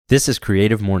This is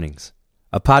Creative Mornings,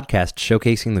 a podcast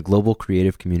showcasing the global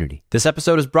creative community. This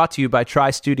episode is brought to you by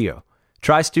Try Studio.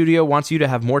 Try Studio wants you to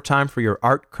have more time for your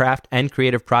art, craft, and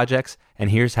creative projects, and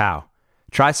here's how.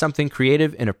 Try something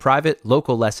creative in a private,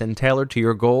 local lesson tailored to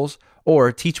your goals,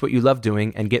 or teach what you love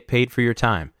doing and get paid for your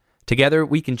time. Together,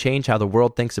 we can change how the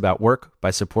world thinks about work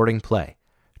by supporting play.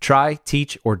 Try,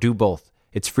 teach, or do both.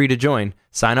 It's free to join.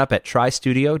 Sign up at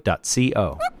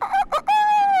trystudio.co.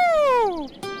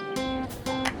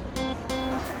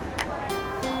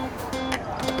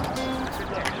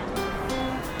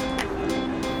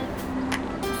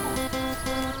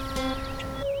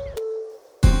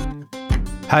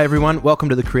 Hi, everyone. Welcome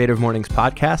to the Creative Mornings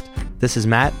podcast. This is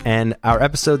Matt, and our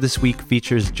episode this week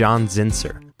features John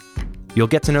Zinser. You'll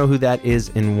get to know who that is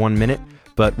in 1 minute,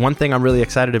 but one thing I'm really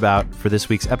excited about for this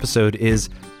week's episode is,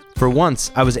 for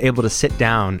once, I was able to sit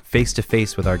down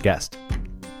face-to-face with our guest.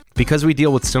 Because we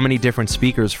deal with so many different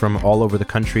speakers from all over the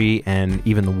country and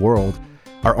even the world,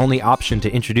 our only option to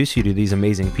introduce you to these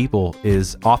amazing people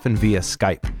is often via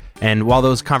Skype. And while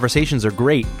those conversations are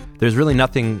great, there's really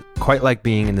nothing quite like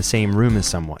being in the same room as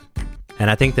someone.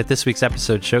 And I think that this week's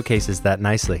episode showcases that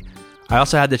nicely. I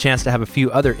also had the chance to have a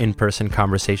few other in-person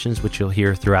conversations, which you'll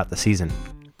hear throughout the season.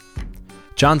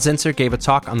 John Zinser gave a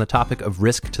talk on the topic of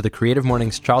risk to the Creative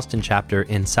Mornings Charleston chapter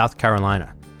in South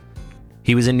Carolina.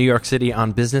 He was in New York City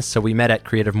on business, so we met at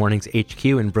Creative Mornings HQ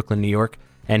in Brooklyn, New York,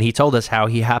 and he told us how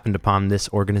he happened upon this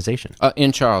organization.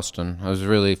 In Charleston. I was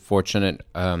really fortunate.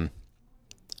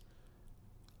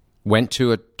 Went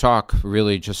to a talk,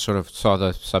 really just sort of saw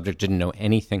the subject, didn't know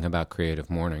anything about Creative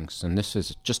Mornings. And this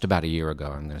is just about a year ago,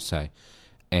 I'm going to say.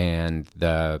 And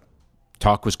the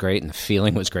talk was great, and the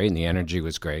feeling was great, and the energy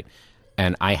was great.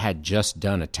 And I had just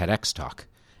done a TEDx talk.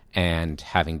 And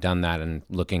having done that and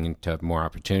looking into more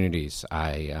opportunities,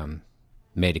 I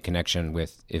made a connection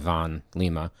with Yvonne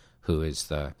Lima, who is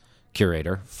the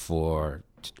curator for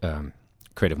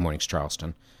Creative Mornings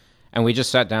Charleston. And we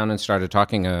just sat down and started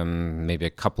talking maybe a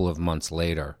couple of months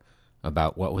later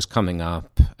about what was coming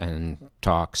up and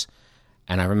talks.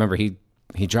 And I remember he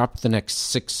dropped the next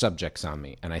 6 subjects on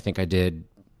me. And I think I did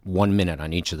 1 minute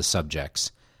on each of the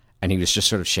subjects. And he was just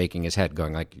sort of shaking his head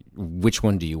going like, which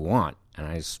one do you want? And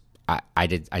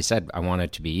I said, I want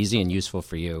it to be easy and useful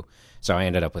for you. So I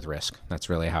ended up with Risk. That's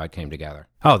really how it came together.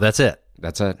 Oh, that's it.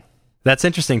 That's it. That's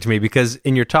interesting to me because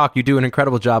in your talk, you do an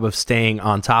incredible job of staying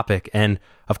on topic. And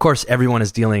of course, everyone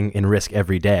is dealing in risk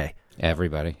every day.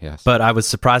 Everybody, yes. But I was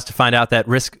surprised to find out that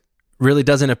risk really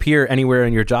doesn't appear anywhere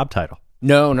in your job title.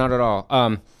 No, not at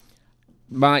all.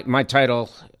 My title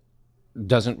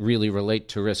doesn't really relate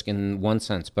to risk in one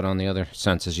sense, but on the other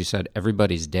sense, as you said,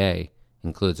 everybody's day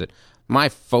includes it. My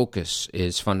focus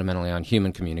is fundamentally on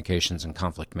human communications and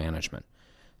conflict management.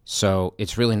 So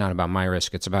it's really not about my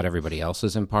risk, it's about everybody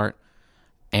else's in part.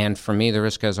 And for me, the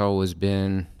risk has always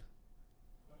been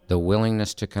the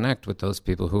willingness to connect with those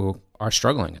people who are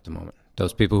struggling at the moment,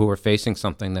 those people who are facing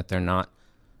something that they're not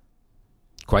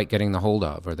quite getting the hold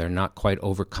of, or they're not quite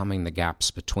overcoming the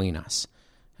gaps between us.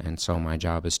 And so my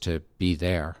job is to be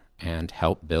there and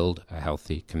help build a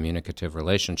healthy communicative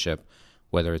relationship,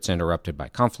 whether it's interrupted by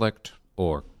conflict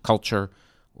or culture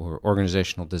or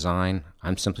organizational design.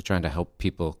 I'm simply trying to help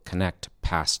people connect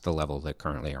past the level they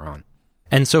currently are on.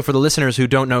 And so for the listeners who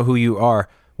don't know who you are,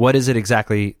 what is it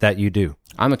exactly that you do?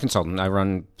 I'm a consultant. I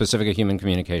run Pacifica Human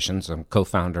Communications. I'm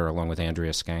co-founder along with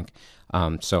Andrea Skank.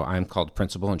 So I'm called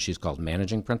Principal and she's called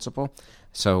Managing Principal.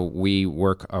 So we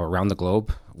work around the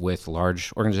globe with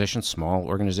large organizations, small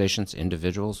organizations,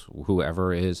 individuals,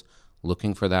 whoever is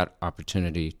looking for that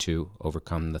opportunity to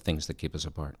overcome the things that keep us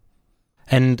apart.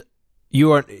 And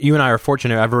you and I are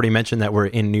fortunate. I've already mentioned that we're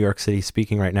in New York City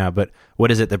speaking right now, but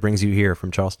what is it that brings you here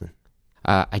from Charleston?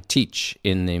 I teach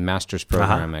in the master's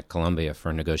program at Columbia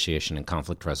for negotiation and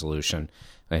conflict resolution.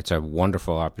 It's a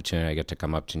wonderful opportunity. I get to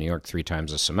come up to New York 3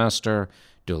 times a semester,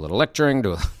 do a little lecturing,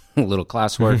 do a little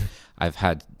classwork. I've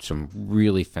had some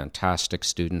really fantastic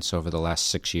students over the last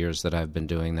 6 years that I've been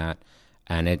doing that,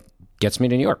 and it gets me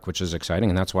to New York, which is exciting,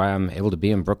 and that's why I'm able to be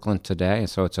in Brooklyn today.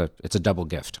 So it's a double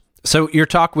gift. So your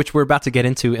talk, which we're about to get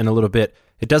into in a little bit,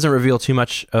 it doesn't reveal too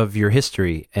much of your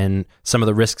history and some of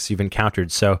the risks you've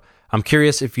encountered. So I'm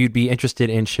curious if you'd be interested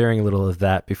in sharing a little of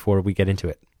that before we get into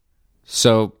it.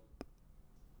 So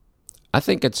I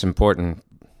think it's important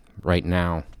right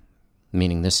now,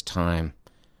 meaning this time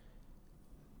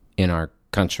in our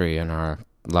country and our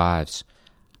lives.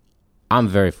 I'm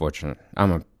very fortunate.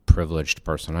 I'm a privileged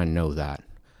person. I know that.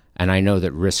 And I know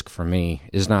that risk for me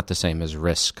is not the same as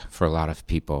risk for a lot of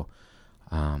people.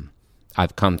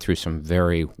 I've come through some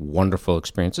very wonderful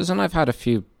experiences, and I've had a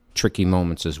few tricky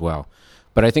moments as well.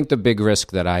 But I think the big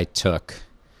risk that I took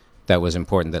that was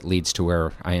important that leads to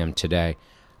where I am today.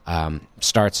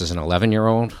 Starts as an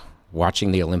 11-year-old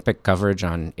watching the Olympic coverage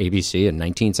on ABC in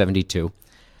 1972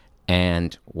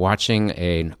 and watching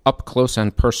an up-close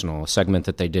and personal segment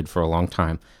that they did for a long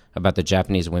time about the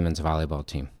Japanese women's volleyball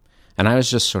team. And I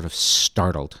was just sort of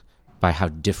startled by how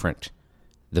different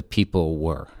the people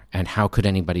were and how could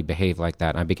anybody behave like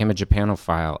that. And I became a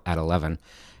Japanophile at 11.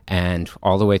 And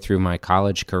all the way through my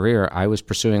college career, I was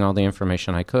pursuing all the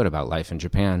information I could about life in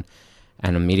Japan.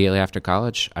 And immediately after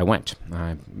college, I went.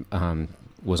 I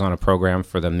was on a program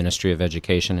for the Ministry of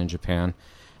Education in Japan.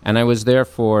 And I was there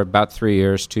for about 3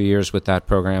 years, 2 years with that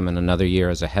program and another year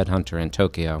as a headhunter in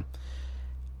Tokyo.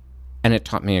 And it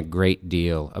taught me a great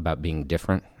deal about being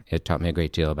different. It taught me a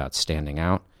great deal about standing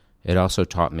out. It also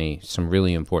taught me some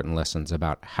really important lessons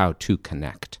about how to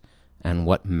connect and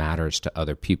what matters to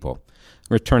other people.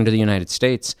 Returned to the United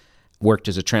States, worked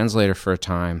as a translator for a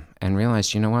time, and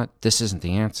realized, you know what, this isn't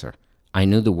the answer. I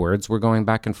knew the words were going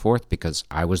back and forth because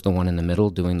I was the one in the middle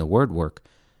doing the word work,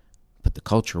 but the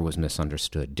culture was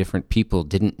misunderstood. Different people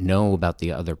didn't know about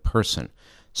the other person.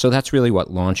 So that's really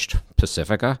what launched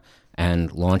Pacifica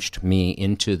and launched me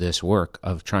into this work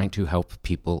of trying to help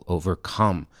people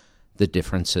overcome the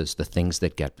differences, the things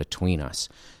that get between us.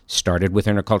 Started with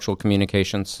intercultural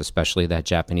communications, especially that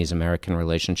Japanese-American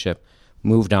relationship,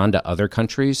 moved on to other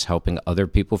countries, helping other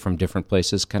people from different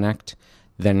places connect.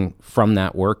 Then from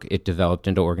that work, it developed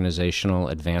into organizational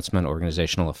advancement,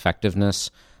 organizational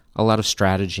effectiveness, a lot of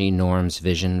strategy, norms,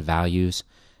 vision, values.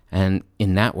 And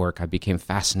in that work, I became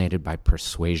fascinated by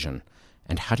persuasion.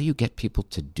 And how do you get people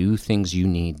to do things you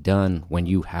need done when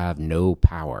you have no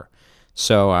power?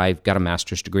 So I've got a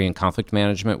master's degree in conflict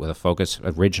management with a focus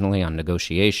originally on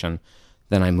negotiation.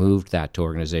 Then I moved that to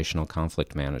organizational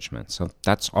conflict management. So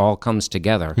that's all comes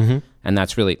together. Mm-hmm. And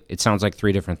that's really, it sounds like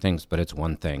three different things, but it's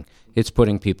one thing. It's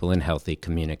putting people in healthy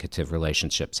communicative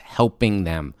relationships, helping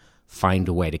them find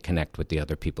a way to connect with the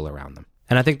other people around them.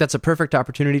 And I think that's a perfect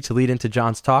opportunity to lead into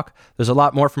John's talk. There's a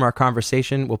lot more from our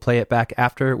conversation. We'll play it back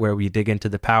after, where we dig into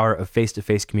the power of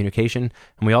face-to-face communication,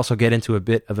 and we also get into a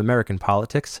bit of American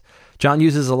politics. John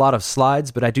uses a lot of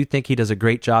slides, but I do think he does a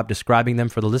great job describing them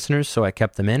for the listeners, so I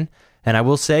kept them in. And I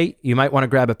will say, you might want to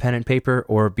grab a pen and paper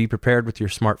or be prepared with your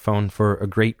smartphone for a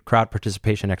great crowd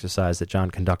participation exercise that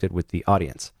John conducted with the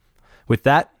audience. With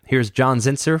that, here's John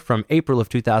Zinsser from April of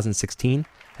 2016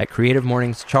 at Creative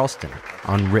Mornings Charleston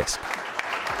on Risk.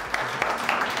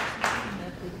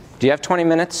 Do you have 20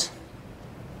 minutes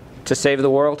to save the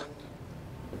world?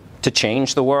 To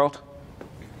change the world?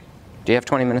 Do you have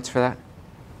 20 minutes for that?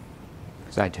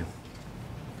 Because I do.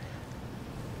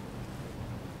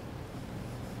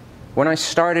 When I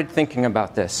started thinking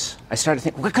about this, I started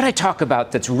thinking, what could I talk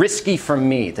about that's risky from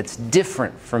me, that's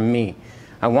different from me?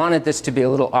 I wanted this to be a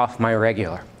little off my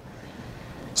regular.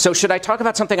 So should I talk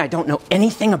about something I don't know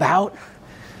anything about?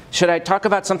 Should I talk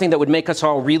about something that would make us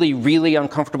all really, really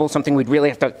uncomfortable, something we'd really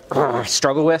have to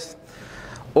struggle with?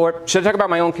 Or should I talk about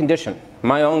my own condition,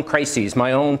 my own crises,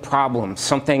 my own problems,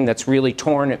 something that's really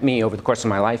torn at me over the course of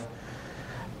my life?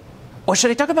 Or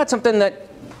should I talk about something that,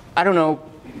 I don't know,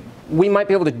 we might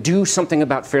be able to do something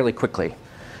about fairly quickly?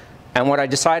 And what I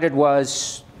decided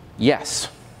was, yes.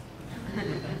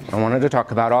 I wanted to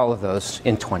talk about all of those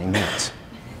in 20 minutes.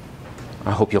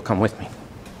 I hope you'll come with me.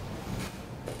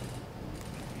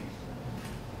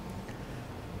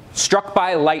 Struck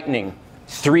by lightning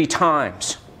 3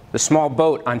 times. The small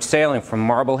boat I'm sailing from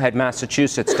Marblehead,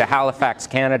 Massachusetts to Halifax,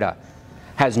 Canada,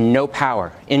 has no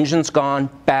power. Engine's gone,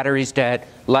 batteries dead,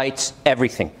 lights,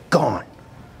 everything gone.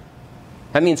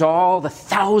 That means all the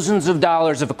thousands of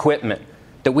dollars of equipment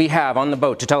that we have on the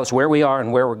boat to tell us where we are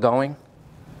and where we're going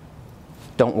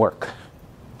don't work.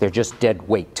 They're just dead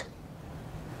weight.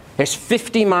 There's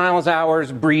 50 miles an hour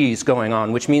breeze going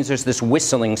on, which means there's this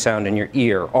whistling sound in your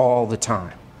ear all the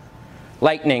time.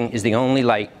 Lightning is the only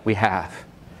light we have.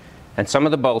 And some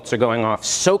of the bolts are going off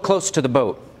so close to the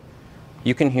boat,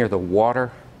 you can hear the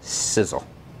water sizzle.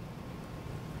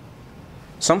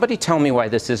 Somebody tell me why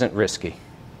this isn't risky.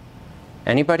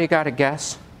 Anybody got a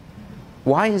guess?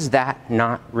 Why is that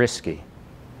not risky?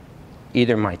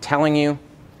 Either my telling you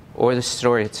or the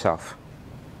story itself.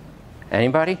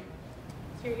 Anybody?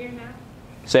 So you're here now?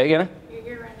 Say again? You're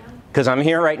here right now? Because I'm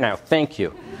here right now. Thank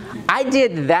you. I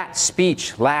did that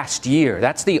speech last year.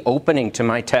 That's the opening to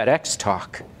my TEDx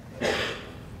talk.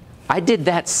 I did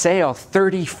that sale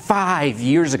 35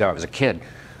 years ago. I was a kid.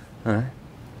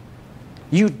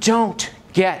 You don't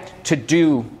get to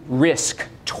do risk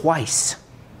twice.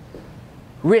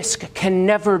 Risk can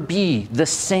never be the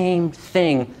same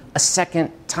thing a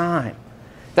second time.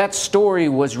 That story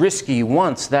was risky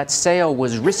once. That sale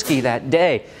was risky that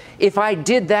day. If I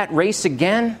did that race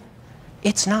again,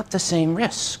 it's not the same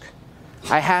risk.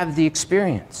 I have the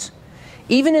experience.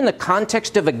 Even in the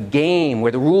context of a game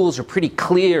where the rules are pretty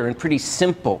clear and pretty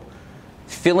simple,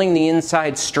 filling the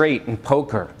inside straight in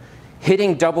poker,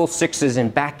 hitting double sixes in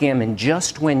backgammon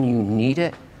just when you need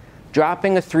it,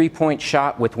 dropping a three-point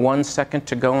shot with 1 second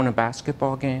to go in a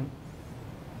basketball game,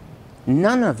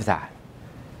 none of that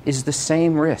is the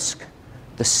same risk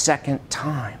the second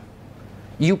time.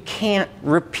 You can't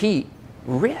repeat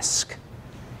risk.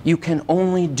 You can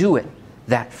only do it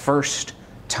that first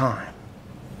time.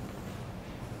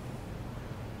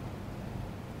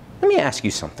 Let me ask you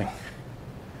something.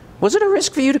 Was it a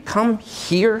risk for you to come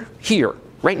here,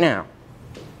 right now?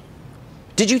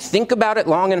 Did you think about it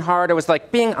long and hard? I was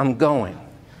like, bing, I'm going.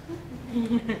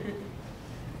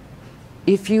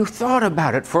 If you thought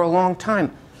about it for a long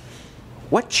time,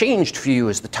 what changed for you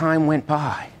as the time went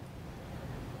by?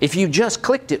 If you just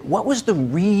clicked it, what was the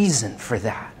reason for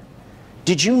that?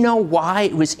 Did you know why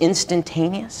it was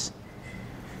instantaneous?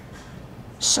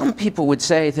 Some people would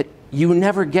say that you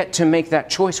never get to make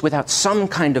that choice without some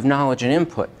kind of knowledge and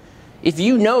input. If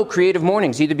you know Creative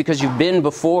Mornings, either because you've been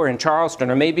before in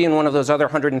Charleston or maybe in one of those other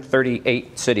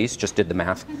 138 cities, just did the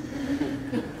math,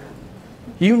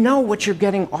 you know what you're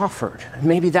getting offered.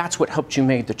 Maybe that's what helped you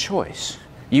make the choice.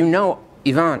 You know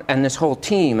Yvonne and this whole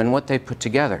team and what they put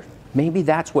together. Maybe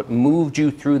that's what moved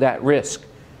you through that risk.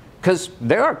 Because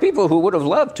there are people who would have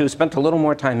loved to have spent a little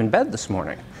more time in bed this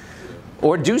morning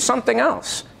or do something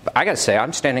else. But I got to say,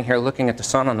 I'm standing here looking at the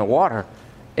sun on the water.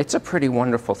 It's a pretty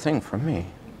wonderful thing for me.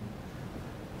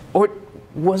 Or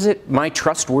was it my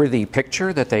trustworthy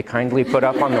picture that they kindly put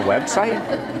up on the website?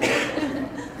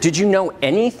 Did you know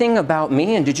anything about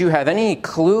me, and did you have any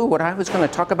clue what I was going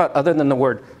to talk about other than the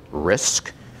word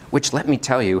risk? Which, let me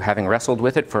tell you, having wrestled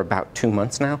with it for about 2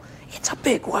 months now, it's a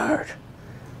big word.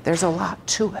 There's a lot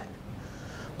to it.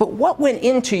 But what went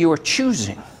into your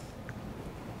choosing?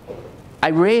 I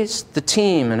raised the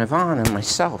team and Yvonne and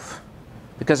myself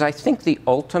because I think the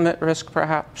ultimate risk,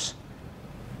 perhaps,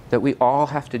 that we all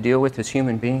have to deal with as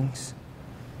human beings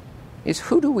is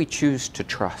who do we choose to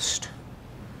trust?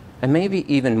 And maybe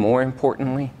even more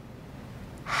importantly,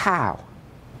 how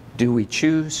do we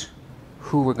choose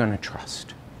who we're going to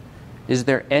trust? Is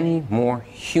there any more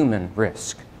human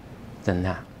risk than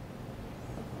that?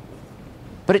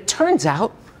 But it turns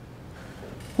out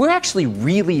we're actually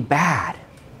really bad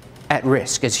at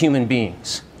risk as human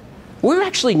beings. We're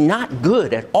actually not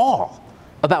good at all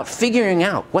about figuring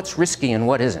out what's risky and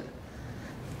what isn't.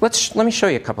 Let me show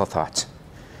you a couple of thoughts.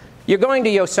 You're going to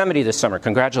Yosemite this summer.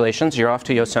 Congratulations, you're off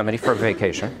to Yosemite for a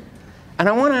vacation. And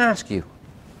I want to ask you,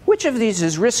 which of these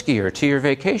is riskier to your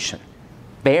vacation?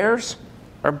 Bears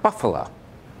or buffalo?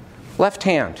 Left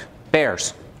hand,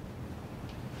 bears.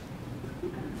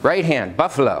 Right hand,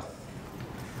 buffalo.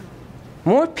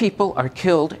 More people are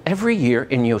killed every year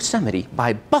in Yosemite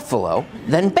by buffalo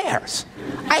than bears.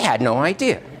 I had no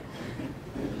idea.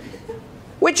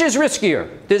 Which is riskier,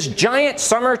 this giant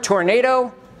summer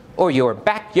tornado or your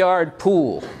backyard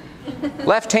pool?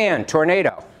 Left hand,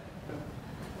 tornado.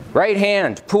 Right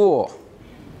hand, pool.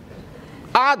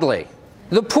 Oddly,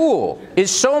 the pool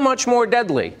is so much more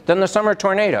deadly than the summer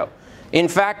tornado. In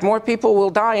fact, more people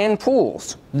will die in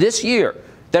pools this year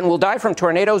than will die from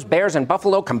tornadoes, bears, and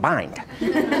buffalo combined.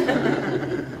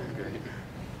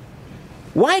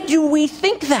 Why do we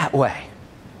think that way?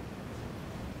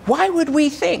 Why would we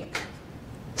think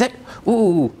that,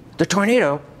 the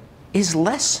tornado is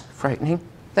less frightening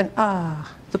than,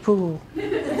 the pool?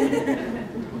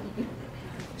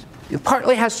 It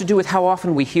partly has to do with how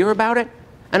often we hear about it,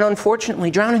 and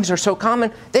unfortunately, drownings are so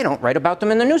common, they don't write about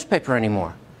them in the newspaper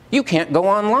anymore. You can't go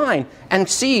online and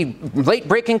see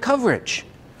late-breaking coverage.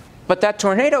 But that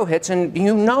tornado hits, and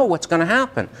you know what's going to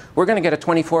happen. We're going to get a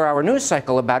 24-hour news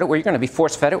cycle about it where you're going to be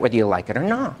force-fed it whether you like it or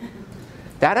not.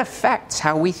 That affects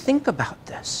how we think about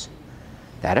this.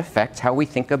 That affects how we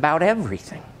think about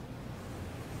everything.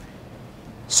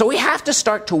 So we have to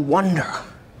start to wonder,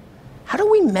 how do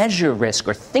we measure risk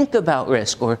or think about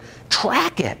risk or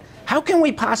track it? How can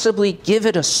we possibly give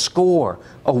it a score,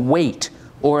 a weight,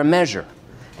 or a measure?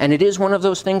 And it is one of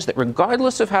those things that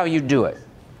regardless of how you do it,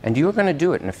 and you're going to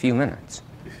do it in a few minutes,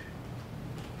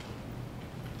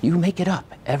 you make it up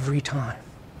every time.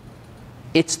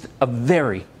 It's a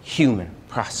very human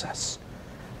process.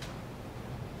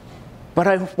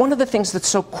 But one of the things that's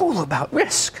so cool about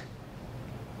risk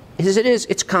is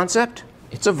it's concept,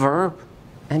 it's a verb,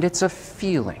 and it's a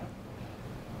feeling.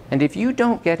 And if you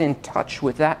don't get in touch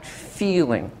with that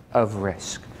feeling of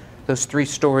risk, those 3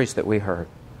 stories that we heard,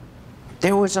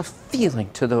 there was a feeling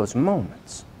to those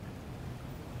moments.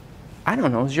 I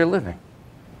don't know as you're living.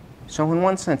 So in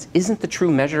one sense, isn't the true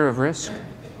measure of risk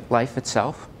life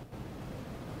itself?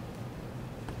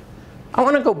 I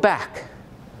want to go back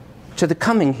to the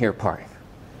coming here part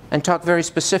and talk very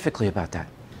specifically about that.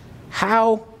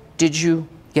 How did you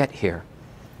get here?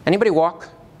 Anybody walk?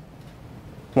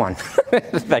 One.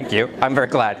 Thank you. I'm very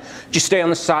glad. Did you stay on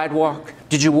the sidewalk?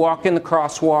 Did you walk in the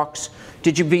crosswalks?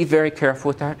 Did you be very careful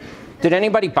with that? Did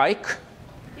anybody bike?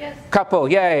 Yes.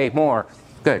 Couple. Yay, more.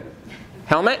 Good.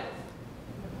 Helmet?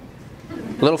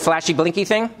 Little flashy blinky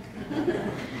thing?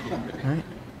 Right.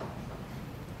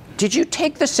 Did you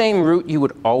take the same route you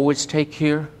would always take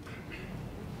here?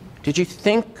 Did you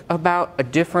think about a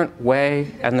different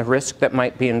way and the risk that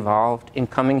might be involved in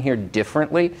coming here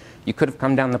differently? You could have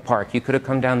come down the park. You could have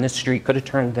come down this street. Could have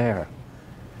turned there.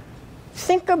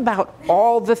 Think about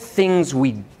all the things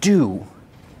we do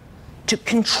to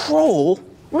control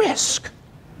risk.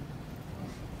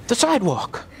 The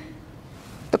sidewalk,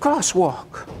 the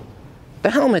crosswalk, the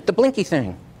helmet, the blinky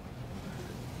thing.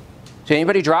 Does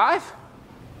anybody drive?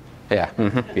 Yeah,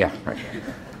 yeah, right.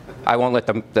 I won't let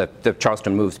the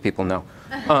Charleston Moves people know.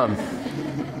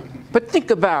 But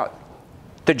think about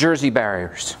the Jersey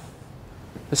barriers,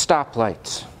 the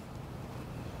stoplights,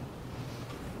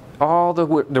 all the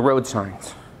road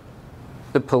signs,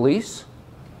 the police.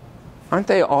 Aren't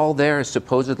they all there as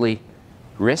supposedly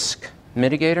risk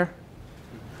mitigator?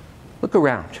 Look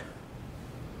around.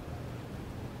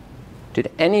 Did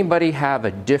anybody have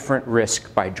a different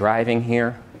risk by driving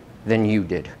here than you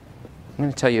did? I'm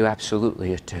going to tell you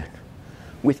absolutely it did.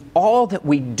 With all that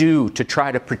we do to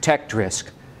try to protect risk,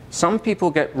 some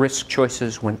people get risk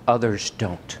choices when others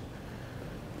don't.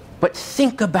 But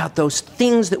think about those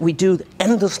things that we do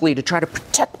endlessly to try to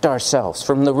protect ourselves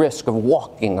from the risk of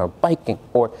walking or biking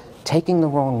or taking the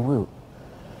wrong route.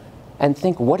 And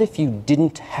think, what if you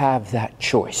didn't have that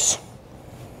choice?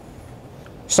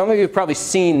 Some of you have probably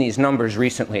seen these numbers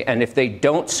recently, and if they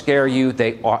don't scare you,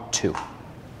 they ought to.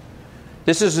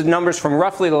 This is the numbers from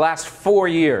roughly the last 4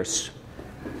 years.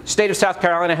 The state of South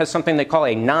Carolina has something they call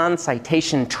a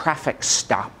non-citation traffic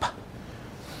stop.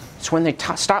 It's when they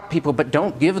stop people but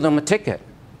don't give them a ticket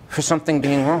for something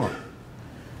being wrong.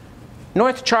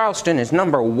 North Charleston is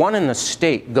number 1 in the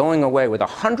state, going away with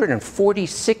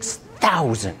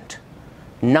 146,000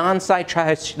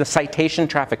 non-citation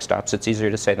traffic stops. It's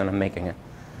easier to say than I'm making it.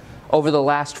 Over the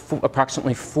last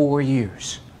approximately 4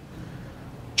 years.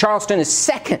 Charleston is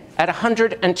second at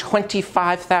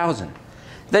 125,000.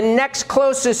 The next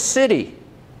closest city,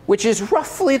 which is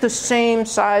roughly the same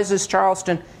size as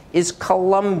Charleston, is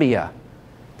Columbia.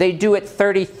 They do it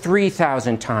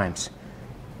 33,000 times.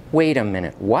 Wait a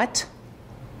minute, what?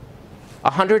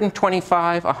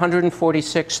 125,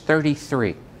 146,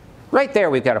 33. Right there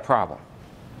we've got a problem.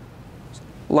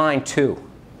 Line 2.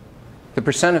 The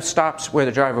percent of stops where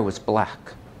the driver was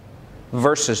black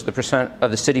versus the percent of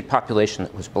the city population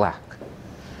that was black.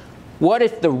 What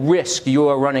if the risk you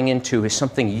are running into is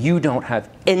something you don't have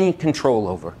any control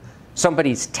over?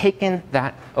 Somebody's taken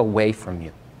that away from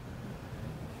you.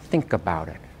 Think about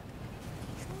it.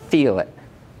 Feel it.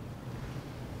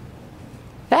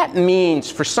 That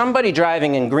means for somebody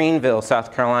driving in Greenville,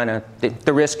 South Carolina,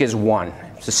 the risk is 1.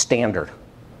 It's a standard.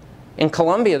 In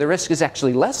Columbia, the risk is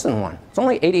actually less than 1. It's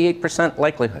only 88%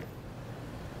 likelihood.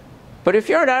 But if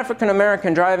you're an African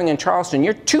American driving in Charleston,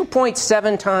 you're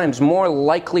 2.7 times more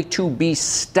likely to be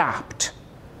stopped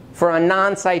for a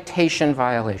non-citation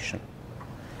violation.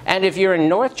 And if you're in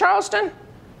North Charleston,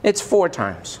 it's 4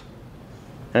 times.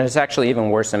 And it's actually even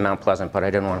worse in Mount Pleasant, but I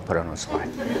didn't want to put it on a slide.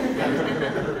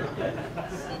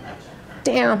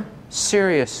 Damn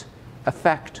serious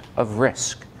effect of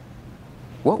risk.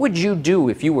 What would you do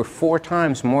if you were 4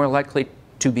 times more likely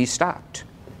to be stopped?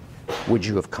 Would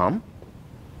you have come?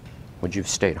 Would you have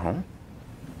stayed home?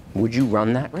 Would you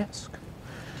run that risk?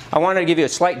 I wanted to give you a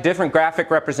slight different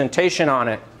graphic representation on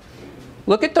it.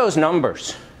 Look at those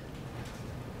numbers.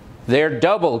 They're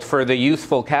doubled for the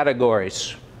youthful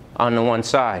categories on the one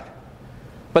side.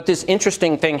 But this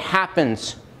interesting thing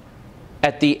happens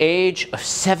at the age of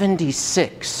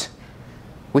 76.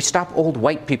 We stop old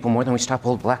white people more than we stop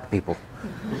old black people,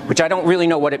 which I don't really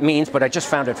know what it means, but I just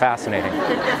found it fascinating.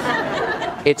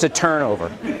 It's a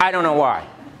turnover. I don't know why.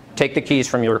 Take the keys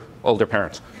from your older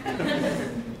parents.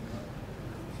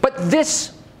 But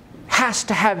this has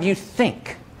to have you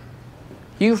think.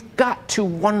 You've got to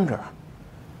wonder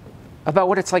about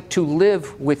what it's like to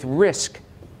live with risk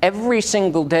every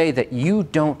single day that you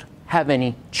don't have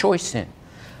any choice in.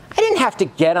 I didn't have to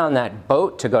get on that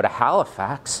boat to go to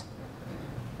Halifax.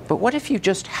 But what if you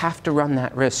just have to run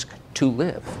that risk to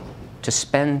live, to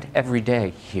spend every day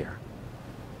here?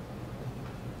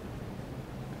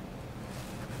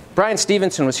 Brian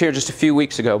Stevenson was here just a few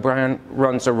weeks ago. Brian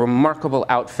runs a remarkable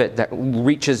outfit that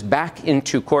reaches back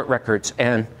into court records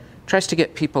and tries to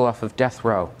get people off of death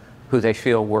row who they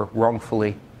feel were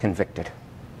wrongfully convicted.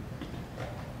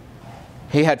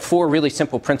 He had 4 really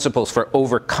simple principles for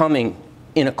overcoming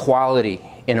inequality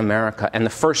in America, and the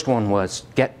first one was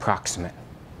get proximate.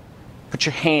 Put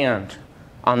your hand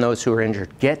on those who are injured.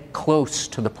 Get close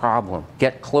to the problem.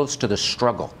 Get close to the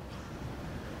struggle.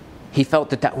 He felt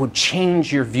that that would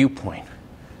change your viewpoint.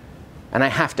 And I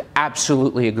have to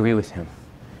absolutely agree with him.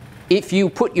 If you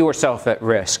put yourself at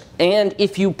risk, and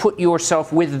if you put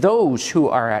yourself with those who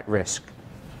are at risk,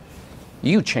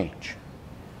 you change.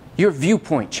 Your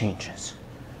viewpoint changes.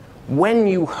 When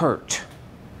you hurt,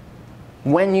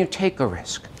 when you take a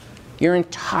risk, your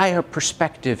entire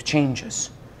perspective changes.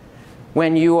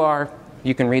 When you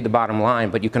can read the bottom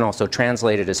line, but you can also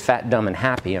translate it as fat, dumb, and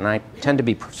happy, and I tend to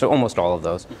be almost all of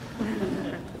those.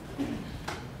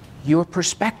 Your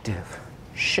perspective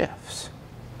shifts.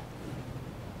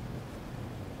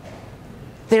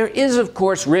 There is, of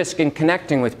course, risk in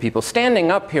connecting with people.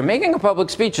 Standing up here, making a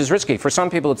public speech is risky. For some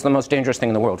people, it's the most dangerous thing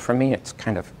in the world. For me, it's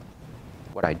kind of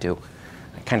what I do.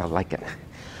 I kind of like it.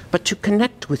 But to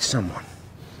connect with someone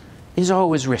is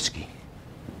always risky.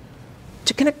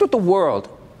 To connect with the world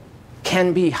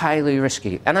can be highly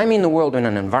risky. And I mean the world in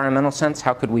an environmental sense.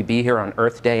 How could we be here on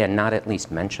Earth Day and not at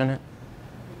least mention it?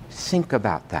 Think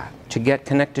about that, to get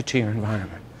connected to your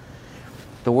environment.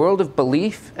 The world of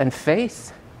belief and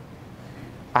faith,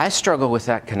 I struggle with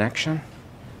that connection.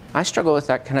 I struggle with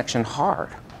that connection hard.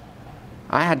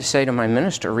 I had to say to my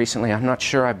minister recently, I'm not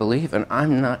sure I believe, and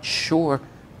I'm not sure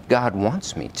God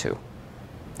wants me to.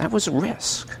 That was a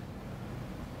risk.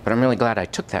 But I'm really glad I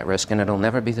took that risk, and it'll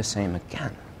never be the same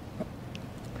again.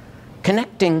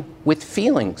 Connecting with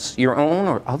feelings, your own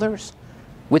or others,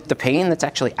 with the pain that's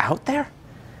actually out there,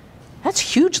 that's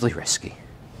hugely risky.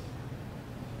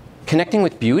 Connecting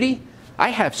with beauty, I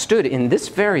have stood in this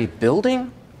very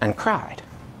building and cried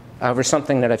over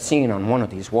something that I've seen on one of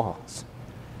these walls.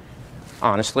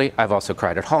 Honestly, I've also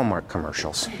cried at Hallmark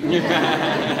commercials.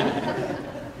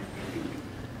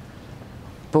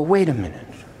 But wait a minute.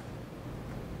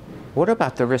 What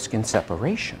about the risk in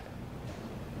separation?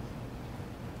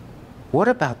 What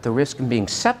about the risk in being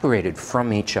separated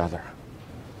from each other?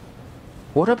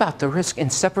 What about the risk in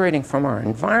separating from our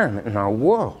environment and our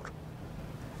world?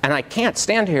 And I can't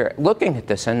stand here looking at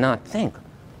this and not think,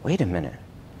 wait a minute.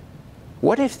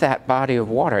 What if that body of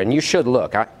water, and you should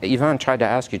look, Yvonne tried to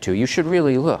ask you to, you should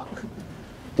really look.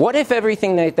 What if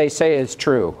everything that they say is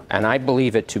true, and I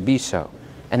believe it to be so,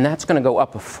 and that's going to go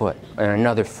up a foot, and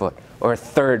another foot, or a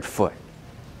third foot?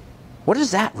 What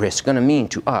is that risk going to mean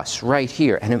to us right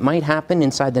here? And it might happen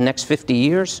inside the next 50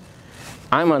 years.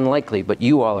 I'm unlikely, but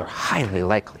you all are highly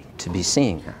likely to be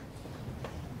seeing that.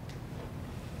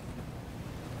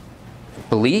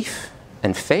 Belief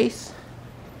and faith?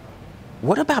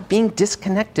 What about being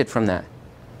disconnected from that?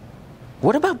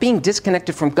 What about being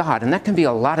disconnected from God? And that can be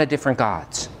a lot of different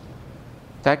gods.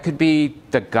 That could be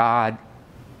the God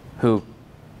who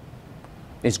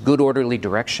is good orderly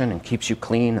direction and keeps you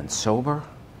clean and sober.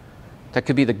 That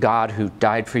could be the God who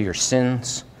died for your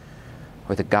sins,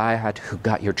 or the God who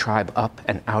got your tribe up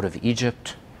and out of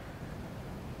Egypt,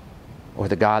 or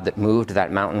the God that moved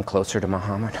that mountain closer to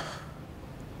Muhammad.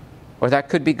 Or that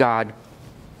could be God,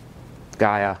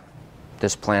 Gaia,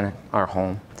 this planet, our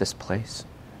home, this place.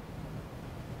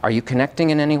 Are you connecting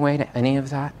in any way to any of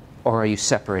that, or are you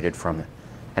separated from it?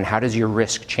 And how does your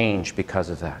risk change because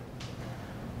of that?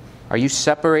 Are you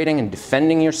separating and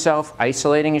defending yourself,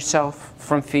 isolating yourself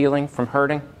from feeling, from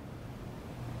hurting?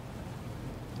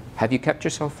 Have you kept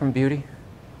yourself from beauty?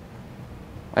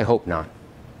 I hope not.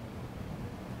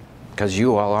 Because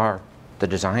you all are the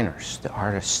designers, the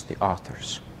artists, the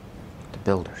authors, the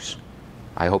builders.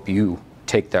 I hope you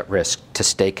take that risk to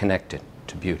stay connected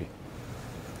to beauty.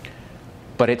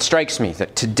 But it strikes me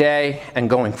that today and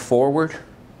going forward,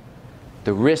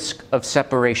 the risk of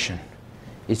separation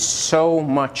is so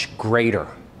much greater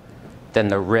than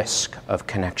the risk of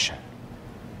connection.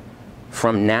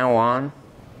 From now on,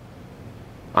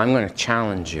 I'm going to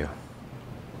challenge you.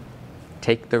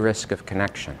 Take the risk of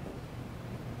connection.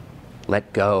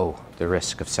 Let go the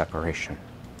risk of separation.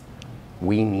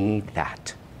 We need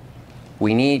that.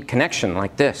 We need connection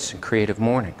like this in Creative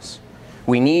Mornings.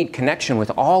 We need connection with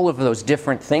all of those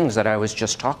different things that I was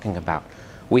just talking about.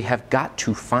 We have got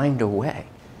to find a way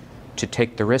to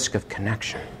take the risk of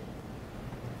connection.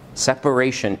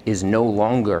 Separation is no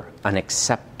longer an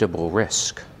acceptable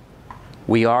risk.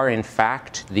 We are, in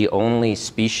fact, the only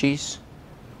species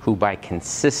who, by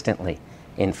consistently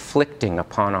inflicting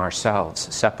upon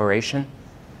ourselves separation,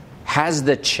 has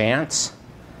the chance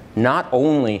not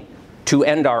only to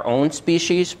end our own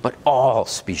species, but all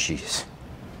species.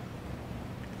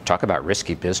 Talk about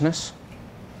risky business.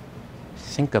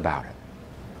 Think about it.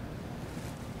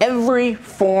 Every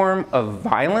form of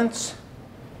violence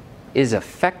is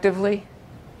effectively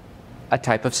a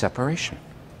type of separation.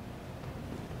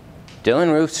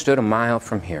 Dylann Roof stood a mile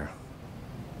from here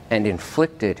and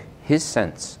inflicted his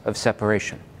sense of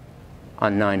separation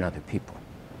on 9 other people.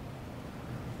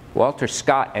 Walter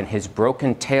Scott and his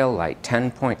broken taillight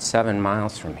 10.7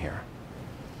 miles from here.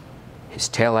 His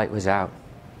taillight was out.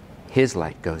 His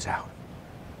light goes out.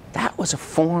 That was a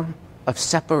form of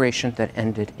separation that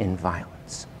ended in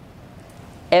violence.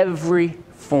 Every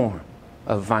form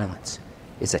of violence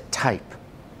is a type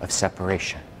of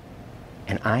separation.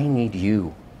 And I need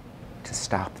you to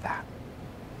stop that,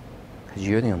 because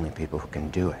you're the only people who can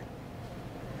do it.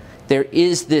 There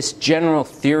is this general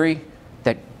theory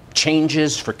that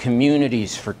changes for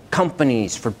communities, for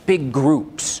companies, for big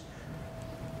groups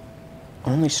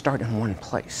only start in one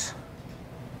place,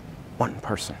 one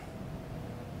person.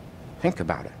 Think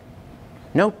about it.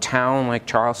 No town like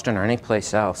Charleston or any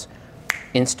place else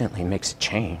instantly makes a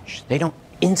change. They don't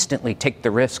instantly take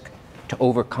the risk to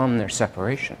overcome their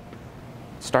separation.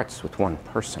 It starts with one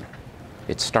person.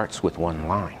 It starts with one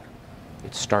line.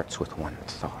 It starts with one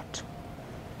thought.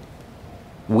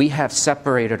 We have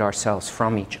separated ourselves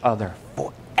from each other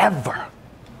forever.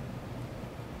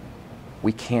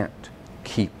 We can't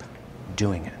keep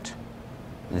doing it.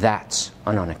 That's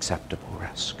an unacceptable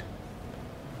risk.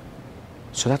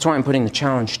 So that's why I'm putting the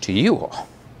challenge to you all.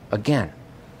 Again,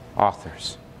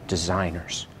 authors,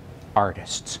 designers,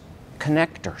 artists,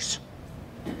 connectors.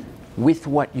 With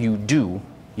what you do,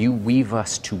 you weave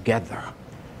us together.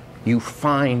 You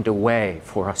find a way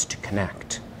for us to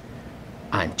connect.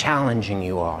 I'm challenging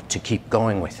you all to keep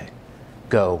going with it.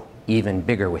 Go even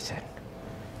bigger with it.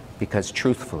 Because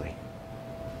truthfully,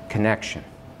 connection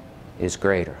is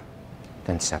greater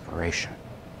than separation.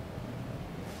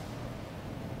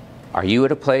 Are you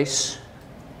at a place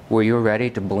where you're ready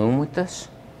to bloom with this?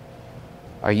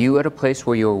 Are you at a place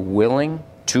where you're willing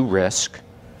to risk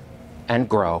and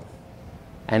grow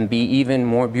and be even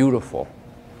more beautiful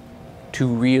to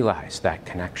realize that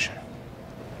connection?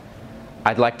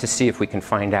 I'd like to see if we can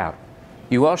find out.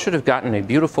 You all should have gotten a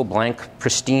beautiful blank,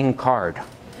 pristine card.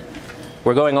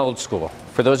 We're going old school.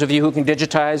 For those of you who can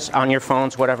digitize on your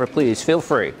phones, whatever, please, feel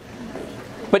free.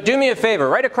 But do me a favor,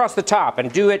 right across the top,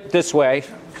 and do it this way.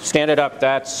 Stand it up,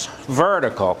 that's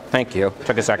vertical. Thank you,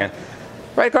 took a second.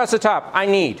 Right across the top, I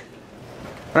need.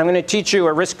 And I'm going to teach you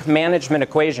a risk management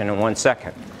equation in 1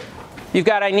 second. You've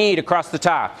got I need across the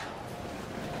top.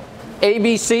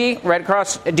 ABC, right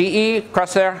across, DE,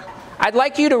 across there. I'd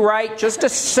like you to write just a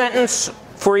sentence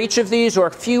for each of these, or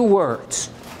a few words.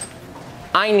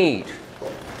 I need.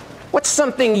 What's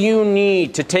something you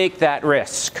need to take that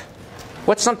risk?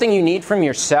 What's something you need from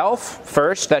yourself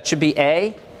first? That should be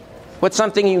A. What's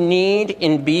something you need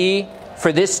in B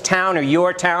for this town or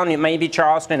your town? It may be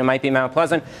Charleston, it might be Mount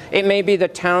Pleasant. It may be the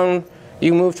town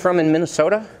you moved from in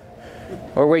Minnesota,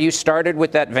 or where you started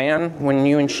with that van when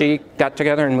you and she got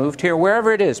together and moved here.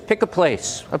 Wherever it is, pick a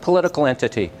place, a political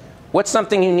entity. What's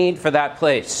something you need for that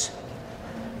place?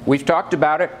 We've talked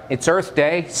about it. It's Earth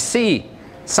Day. C,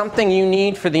 something you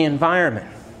need for the environment.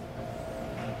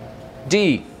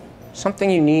 D, something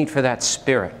you need for that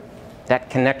spirit, that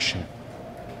connection.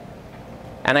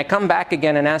 And I come back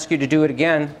again and ask you to do it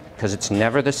again, because it's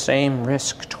never the same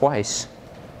risk twice.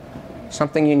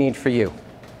 Something you need for you,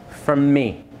 from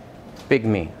me, big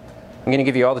me. I'm going to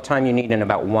give you all the time you need in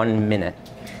about 1 minute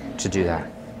to do that.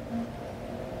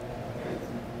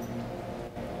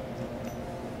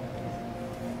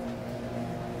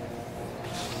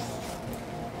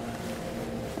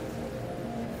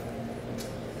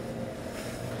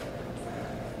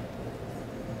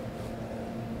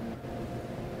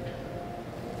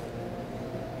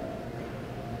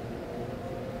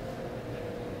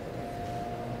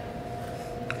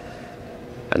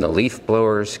 And the leaf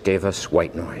blowers gave us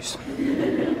white noise.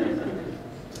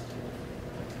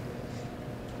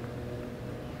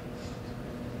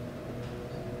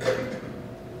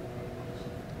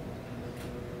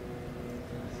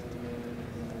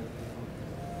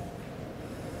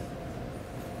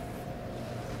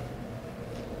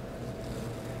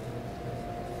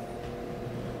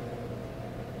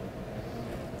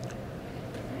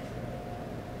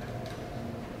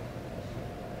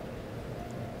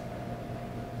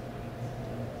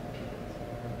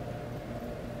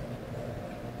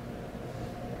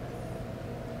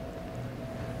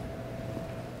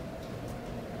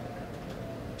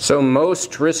 So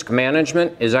most risk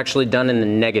management is actually done in the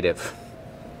negative.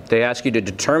 They ask you to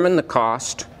determine the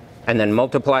cost and then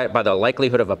multiply it by the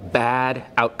likelihood of a bad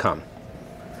outcome.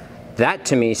 That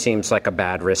to me seems like a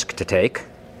bad risk to take.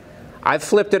 I've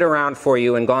flipped it around for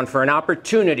you and gone for an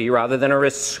opportunity rather than a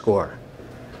risk score.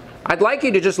 I'd like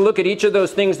you to just look at each of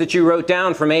those things that you wrote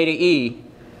down from A to E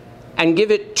and give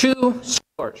it 2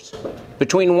 scores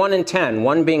between 1 and 10,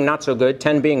 1 being not so good,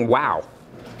 10 being wow.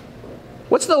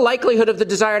 What's the likelihood of the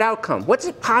desired outcome? What's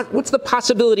the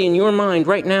possibility in your mind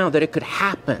right now that it could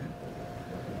happen?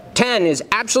 10 is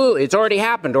absolutely, it's already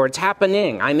happened, or it's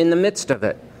happening. I'm in the midst of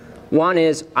it. 1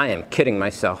 is, I am kidding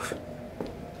myself.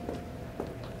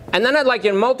 And then I'd like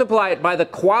you to multiply it by the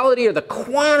quality or the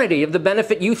quantity of the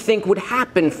benefit you think would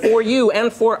happen for you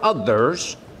and for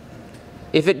others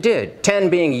if it did. 10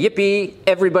 being, yippee,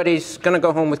 everybody's going to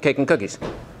go home with cake and cookies.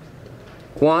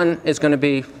 1 is going to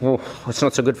be, oh, it's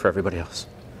not so good for everybody else.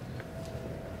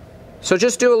 So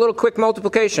just do a little quick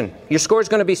multiplication. Your score is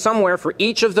going to be somewhere for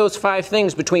each of those 5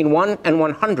 things between 1 and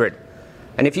 100.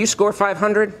 And if you score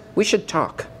 500, we should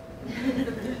talk.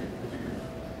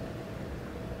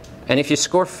 And if you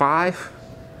score 5,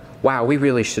 wow, we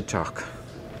really should talk.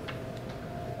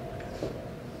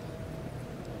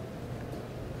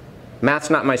 Math's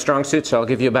not my strong suit, so I'll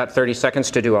give you about 30 seconds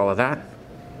to do all of that.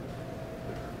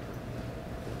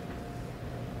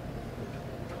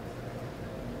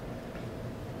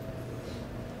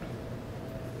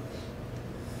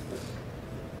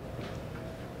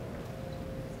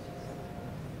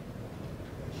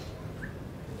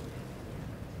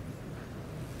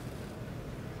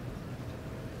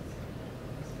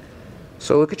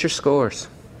 So look at your scores.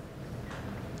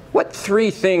 What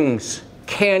 3 things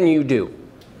can you do?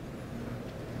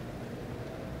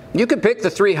 You could pick the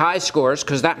 3 high scores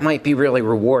because that might be really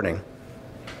rewarding.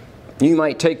 You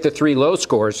might take the 3 low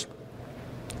scores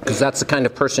because that's the kind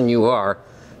of person you are.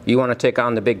 You want to take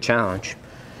on the big challenge.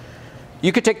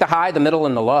 You could take the high, the middle,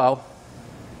 and the low.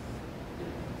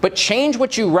 But change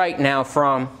what you write now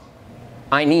from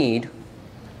I need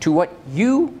to what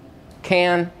you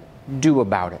can do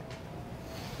about it.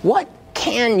 What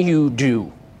can you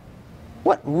do?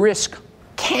 What risk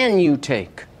can you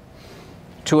take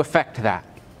to affect that?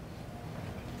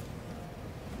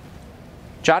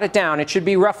 Jot it down. It should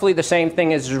be roughly the same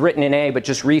thing as written in A, but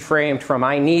just reframed from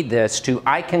I need this to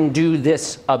I can do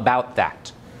this about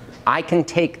that. I can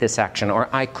take this action, or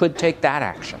I could take that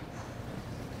action.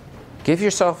 Give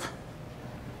yourself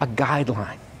a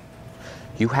guideline.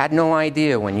 You had no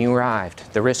idea when you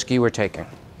arrived the risk you were taking.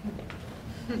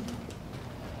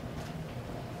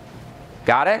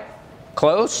 Got it?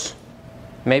 Close?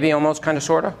 Maybe almost, kind of,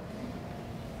 sort of?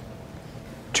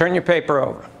 Turn your paper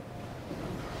over.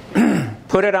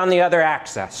 Put it on the other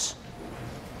axis.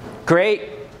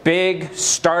 Great, big,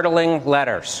 startling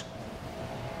letters.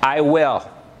 I will.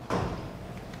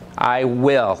 I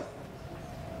will.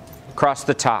 Across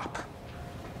the top.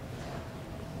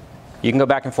 You can go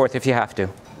back and forth if you have to.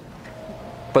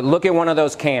 But look at one of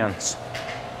those cans.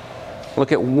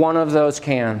 Look at one of those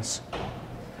cans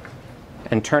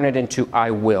and turn it into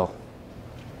I will.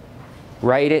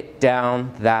 Write it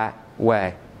down that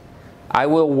way. I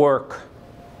will work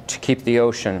to keep the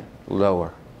ocean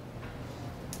lower.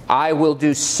 I will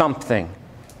do something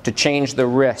to change the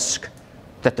risk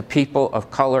that the people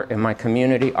of color in my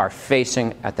community are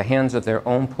facing at the hands of their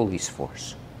own police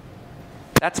force.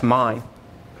 That's mine.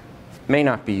 May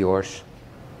not be yours.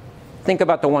 Think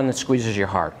about the one that squeezes your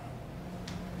heart.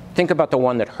 Think about the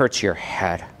one that hurts your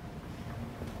head.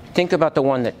 Think about the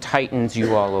one that tightens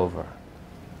you all over.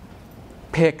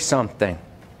 Pick something.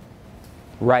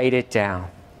 Write it down.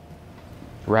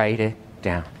 Write it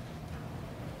down.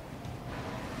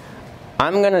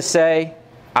 I'm going to say,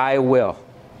 I will.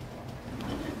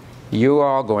 You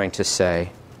are all going to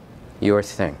say your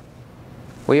thing.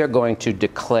 We are going to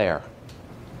declare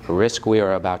the risk we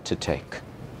are about to take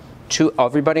to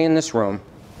everybody in this room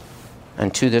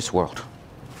and to this world.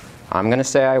 I'm going to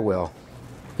say I will.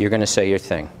 You're going to say your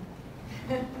thing.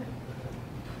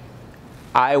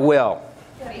 I will.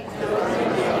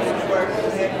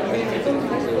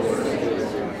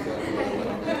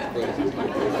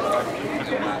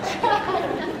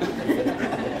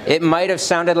 It might have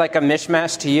sounded like a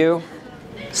mishmash to you.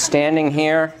 Standing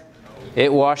here,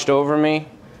 it washed over me.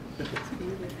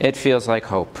 It feels like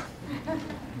hope.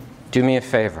 Do me a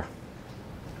favor.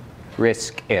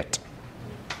 Risk it.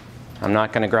 I'm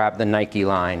not going to grab the Nike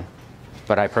line,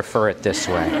 but I prefer it this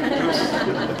way.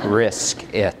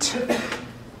 Risk it.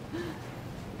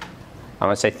 I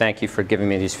want to say thank you for giving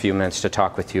me these few minutes to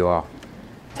talk with you all.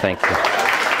 Thank you.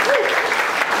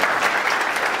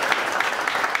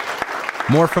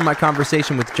 More from my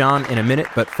conversation with John in a minute,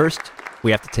 but first,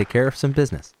 we have to take care of some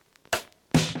business.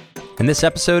 And this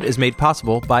episode is made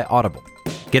possible by Audible.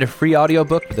 Get a free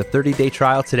audiobook with a 30-day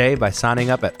trial today by signing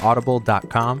up at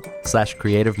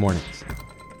audible.com/creativemornings.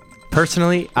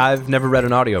 Personally, I've never read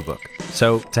an audiobook,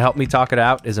 so to help me talk it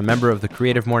out is a member of the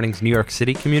Creative Mornings New York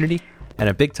City community and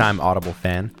a big-time Audible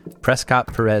fan,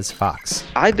 Prescott Perez Fox.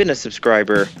 I've been a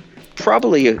subscriber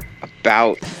probably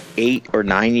about 8 or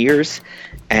 9 years,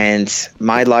 and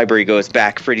my library goes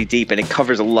back pretty deep, and it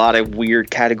covers a lot of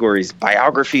weird categories: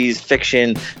 biographies,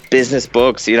 fiction, business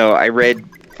books. You know, I read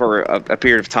for a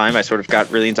period of time, I sort of got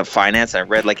really into finance. I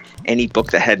read like any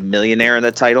book that had millionaire in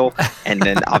the title, and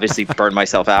then obviously burned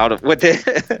myself out with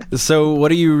it. So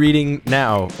what are you reading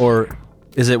now? Or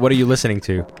is it, what are you listening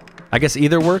to? I guess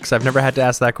either works. I've never had to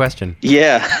ask that question.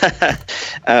 Yeah.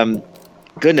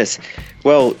 Goodness.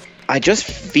 Well, I just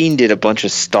fiended a bunch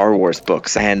of Star Wars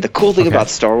books. And the cool thing about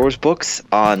Star Wars books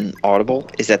on Audible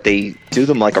is that they do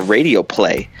them like a radio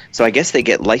play. So I guess they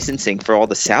get licensing for all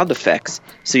the sound effects.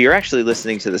 So you're actually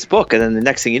listening to this book, and then the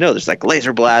next thing you know, there's like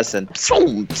laser blasts and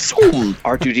zoom, zoom.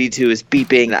 R2-D2 is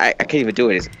beeping. I can't even do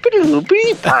it. It's beep.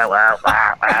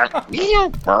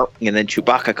 And then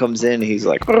Chewbacca comes in. He's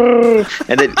like,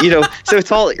 and then, you know, so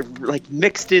it's all like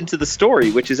mixed into the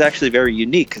story, which is actually very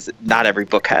unique because not every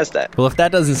book has that. Well, if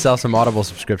that doesn't sell some Audible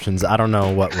subscriptions, I don't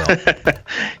know what will.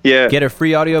 Yeah. Get a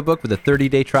free audiobook with a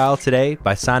 30-day trial today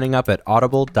by signing up at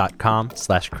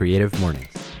audible.com/creativemornings.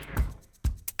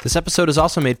 This episode is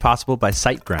also made possible by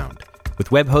SiteGround.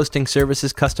 With web hosting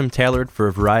services custom tailored for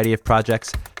a variety of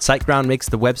projects, SiteGround makes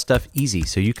the web stuff easy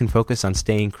so you can focus on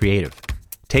staying creative.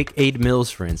 Take Aid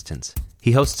Mills, for instance.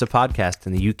 He hosts a podcast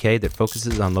in the UK that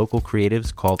focuses on local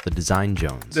creatives called The Design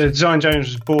Jones. The Design Jones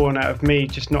was born out of me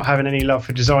just not having any love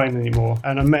for design anymore.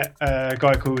 And I met a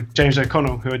guy called James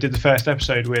O'Connell, who I did the first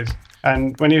episode with.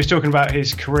 And when he was talking about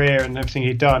his career and everything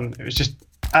he'd done, it was just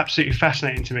absolutely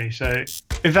fascinating to me. So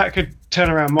if that could turn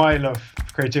around my love for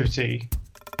creativity,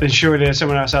 then surely there's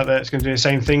someone else out there that's going to do the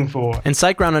same thing for. And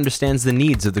SiteGround understands the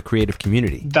needs of the creative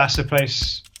community. That's a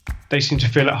place they seem to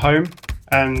feel at home.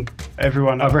 And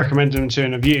everyone I've recommended them to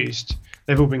and have used,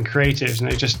 they've all been creatives,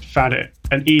 and they just found it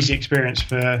an easy experience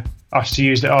for us to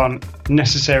use that aren't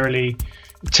necessarily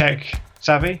tech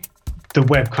savvy. The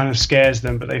web kind of scares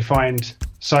them, but they find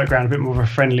SiteGround a bit more of a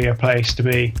friendlier place to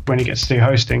be when you get to do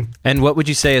hosting. And what would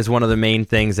you say is one of the main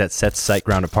things that sets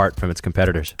SiteGround apart from its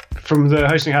competitors? From the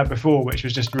hosting I had before, which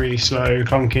was just really slow,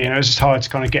 clunky, and it was just hard to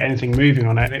kind of get anything moving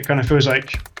on it. It kind of feels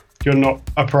like you're not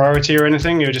a priority or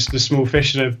anything. You're just a small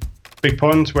fish in a big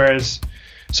pond, whereas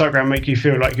SiteGround make you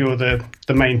feel like you're the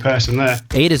main person there.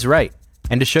 Aid is right.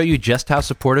 And to show you just how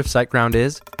supportive SiteGround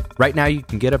is, right now you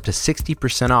can get up to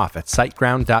 60% off at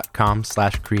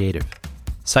siteground.com/creative.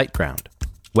 SiteGround.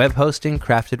 Web hosting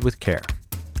crafted with care.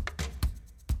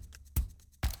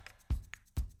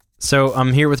 So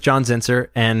I'm here with John Zinser,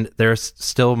 and there's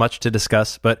still much to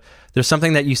discuss, but there's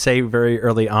something that you say very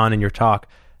early on in your talk,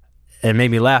 and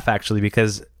made me laugh actually,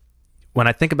 because when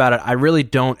I think about it, I really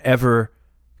don't ever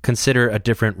consider a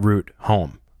different route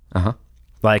home.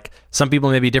 Like, some people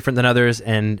may be different than others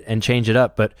and change it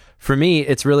up, but for me,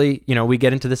 it's really, you know, we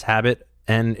get into this habit,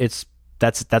 and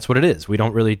that's what it is. We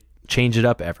don't really change it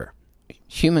up ever.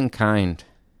 Humankind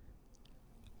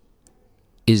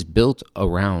is built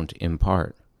around, in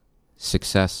part,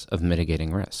 success of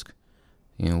mitigating risk.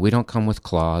 You know, we don't come with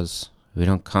claws. We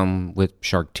don't come with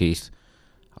shark teeth.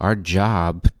 Our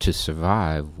job to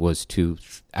survive was to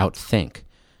outtink.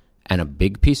 And a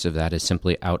big piece of that is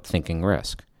simply outthinking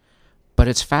risk. But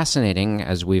it's fascinating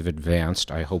as we've advanced,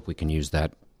 I hope we can use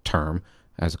that term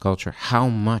as a culture, how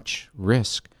much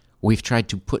risk we've tried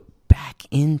to put back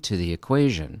into the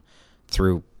equation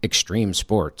through extreme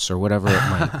sports or whatever it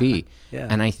might be. Yeah.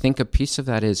 And I think a piece of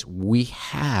that is we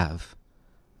have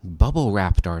bubble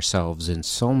wrapped ourselves in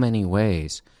so many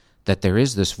ways that there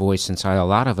is this voice inside a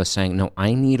lot of us saying, no,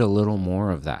 I need a little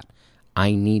more of that.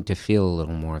 I need to feel a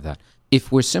little more of that.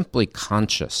 If we're simply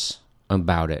conscious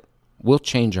about it, we'll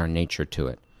change our nature to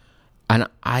it. And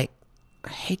I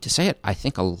hate to say it, I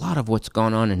think a lot of what's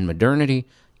gone on in modernity,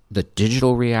 the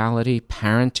digital reality,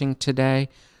 parenting today,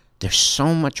 there's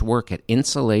so much work at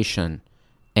insulation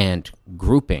and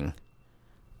grouping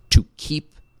to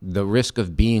keep the risk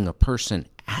of being a person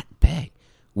at bay.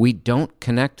 We don't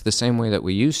connect the same way that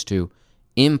we used to,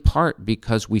 in part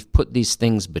because we've put these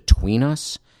things between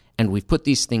us and we've put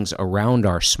these things around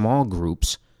our small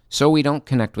groups so we don't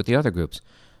connect with the other groups.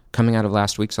 Coming out of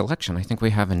last week's election, I think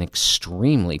we have an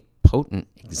extremely potent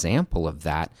example of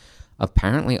that.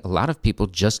 Apparently, a lot of people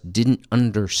just didn't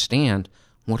understand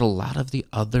what a lot of the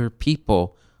other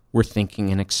people were thinking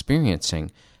and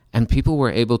experiencing. And people were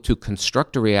able to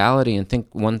construct a reality and think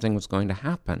one thing was going to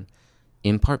happen.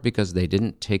 in part because they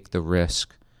didn't take the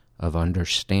risk of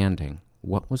understanding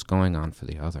what was going on for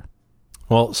the other.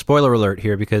 Well, spoiler alert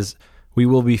here, because we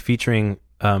will be featuring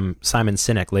Simon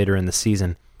Sinek later in the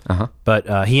season.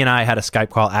 But he and I had a Skype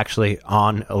call actually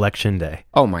on Election Day.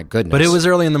 Oh, my goodness. But it was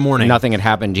early in the morning. Nothing had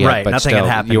happened yet. Right, but nothing still,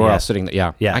 had happened you were yet. all sitting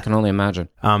there. Yeah, I can only imagine.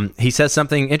 He says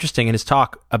something interesting in his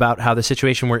talk about how the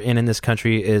situation we're in this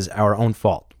country is our own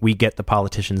fault. We get the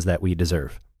politicians that we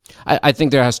deserve. I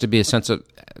think there has to be a sense of,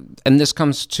 and this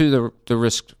comes to the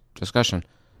risk discussion,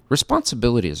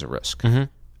 responsibility is a risk.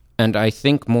 And I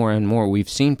think more and more we've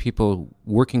seen people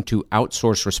working to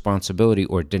outsource responsibility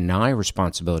or deny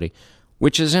responsibility,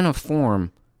 which is in a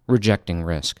form rejecting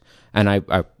risk. And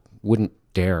I wouldn't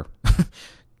dare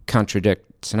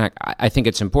contradict Sinek. I think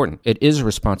it's important. It is a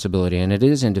responsibility and it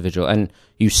is individual. And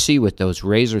you see with those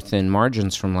razor-thin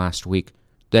margins from last week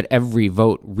that every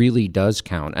vote really does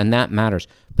count, and that matters.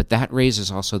 But that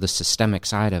raises also the systemic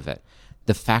side of it.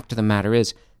 The fact of the matter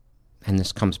is, and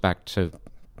this comes back to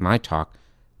my talk,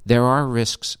 there are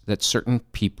risks that certain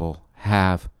people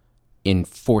have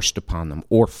enforced upon them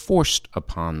or forced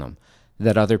upon them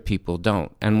that other people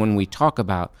don't. And when we talk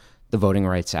about the Voting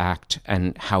Rights Act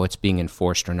and how it's being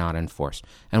enforced or not enforced,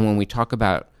 and when we talk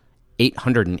about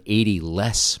 880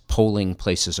 less polling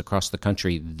places across the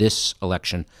country this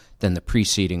election than the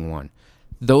preceding one,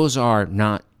 those are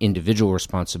not individual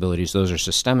responsibilities, those are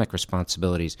systemic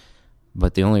responsibilities.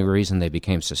 But the only reason they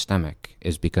became systemic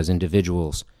is because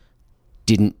individuals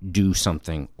didn't do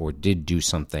something or did do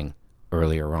something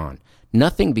earlier on.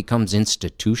 Nothing becomes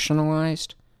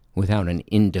institutionalized without an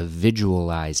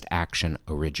individualized action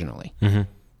originally.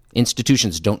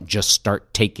 Institutions don't just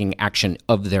start taking action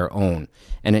of their own.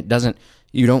 And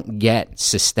you don't get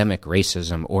systemic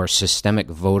racism or systemic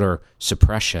voter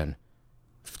suppression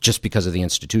just because of the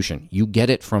institution. You get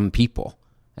it from people.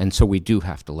 And so we do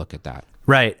have to look at that.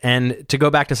 Right. And to go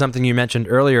back to something you mentioned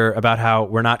earlier about how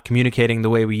we're not communicating the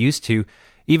way we used to,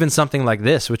 even something like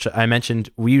this, which I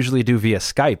mentioned we usually do via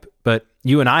Skype, but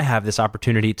you and I have this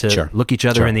opportunity to look each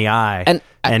other in the eye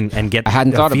and get I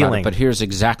hadn't thought feeling. about it, but here's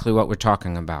exactly what we're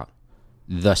talking about.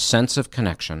 The sense of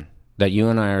connection that you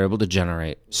and I are able to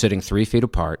generate sitting 3 feet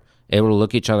apart, able to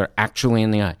look each other actually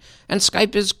in the eye. And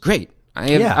Skype is great.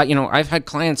 I've had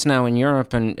clients now in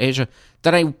Europe and Asia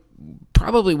that I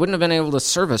probably wouldn't have been able to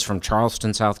service from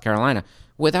Charleston, South Carolina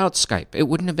without Skype. It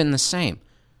wouldn't have been the same.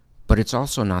 But it's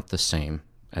also not the same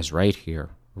as right here,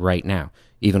 right now.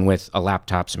 Even with a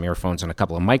laptop, some earphones, and a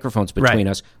couple of microphones between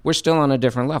us, we're still on a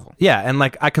different level. Yeah, and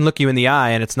like I can look you in the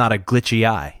eye and it's not a glitchy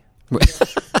eye.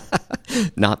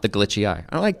 Not the glitchy eye.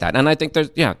 I like that. And I think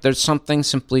there's something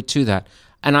simply to that.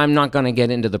 And I'm not going to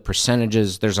get into the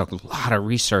percentages. There's a lot of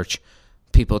research,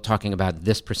 people talking about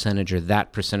this percentage or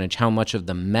that percentage, how much of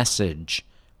the message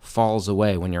falls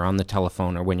away when you're on the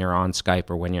telephone or when you're on Skype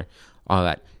or when you're all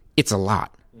that. It's a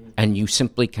lot. And you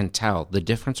simply can tell the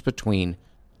difference between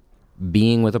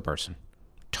being with a person,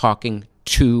 talking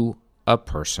to a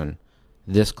person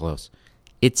this close.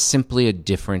 It's simply a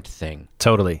different thing.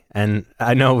 Totally. And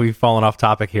I know we've fallen off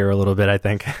topic here a little bit, I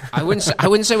think. I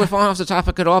wouldn't say we're falling off the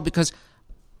topic at all, because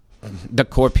the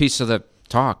core piece of the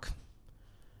talk,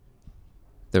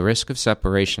 the risk of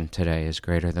separation today is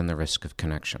greater than the risk of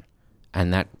connection.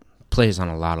 And that plays on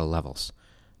a lot of levels.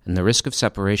 And the risk of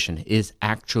separation is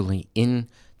actually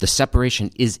the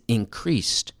separation is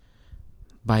increased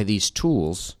by these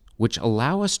tools, which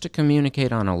allow us to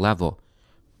communicate on a level,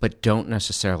 but don't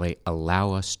necessarily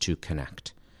allow us to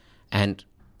connect. And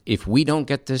if we don't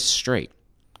get this straight,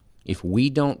 if we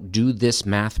don't do this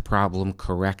math problem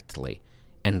correctly,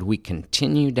 and we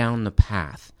continue down the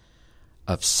path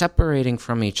of separating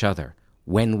from each other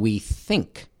when we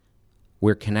think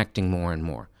we're connecting more and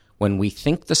more, when we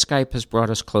think the Skype has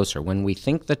brought us closer, when we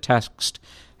think the text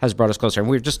has brought us closer, and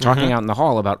we were just talking out in the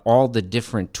hall about all the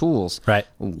different tools, right?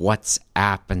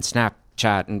 WhatsApp and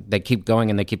Snapchat, and they keep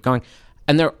going and they keep going.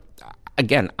 And they're,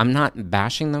 again, I'm not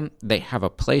bashing them. They have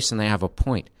a place and they have a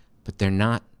point, but they're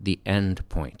not the end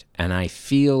point. And I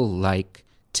feel like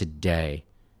today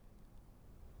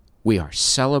we are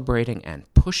celebrating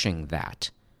and pushing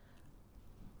that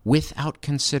without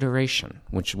consideration,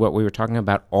 which is what we were talking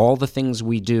about, all the things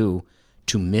we do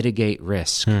to mitigate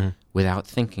risk without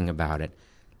thinking about it.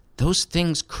 Those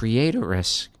things create a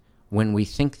risk when we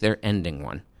think they're ending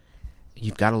one.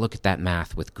 You've got to look at that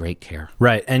math with great care.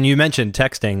 Right. And you mentioned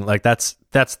texting. Like that's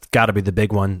got to be the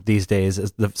big one these days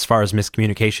as far as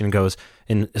miscommunication goes,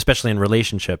 especially in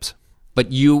relationships.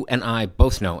 But you and I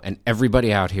both know, and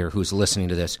everybody out here who's listening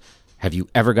to this, have you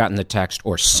ever gotten the text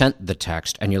or sent the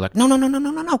text and you're like,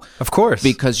 no. Of course.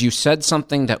 Because you said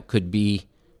something that could be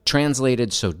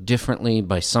translated so differently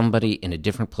by somebody in a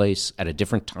different place at a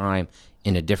different time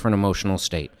in a different emotional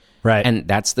state. Right. And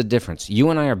that's the difference. You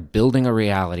and I are building a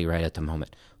reality right at the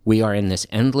moment. We are in this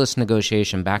endless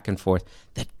negotiation back and forth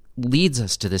that leads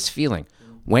us to this feeling.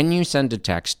 When you send a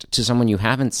text to someone you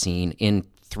haven't seen in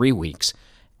 3 weeks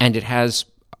and it has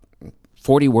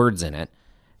 40 words in it,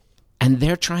 and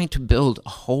they're trying to build a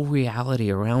whole reality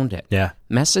around it. Yeah.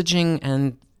 Messaging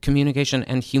and communication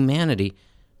and humanity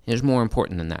is more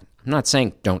important than that. I'm not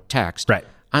saying don't text. Right.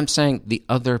 I'm saying the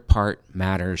other part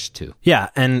matters too. Yeah,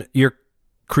 and you're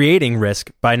creating risk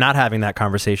by not having that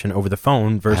conversation over the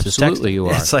phone versus Absolutely texting. You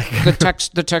are. It's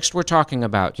like the text we're talking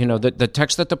about, the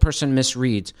text that the person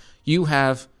misreads, you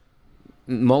have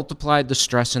multiplied the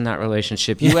stress in that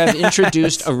relationship. You have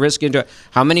introduced a risk into it.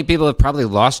 How many people have probably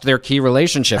lost their key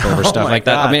relationship over stuff like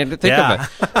that? I mean, think of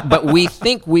it. But we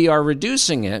think we are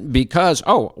reducing it because,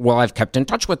 I've kept in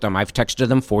touch with them. I've texted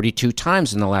them 42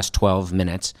 times in the last 12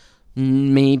 minutes.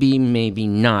 Maybe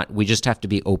not. We just have to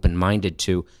be open-minded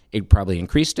to it probably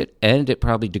increased it and it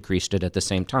probably decreased it at the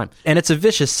same time. And it's a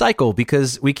vicious cycle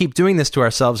because we keep doing this to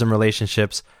ourselves in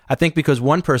relationships, I think because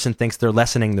one person thinks they're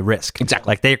lessening the risk. Exactly.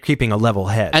 Like they're keeping a level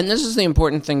head. And this is the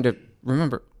important thing to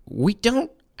remember. We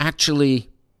don't actually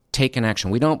take an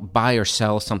action. We don't buy or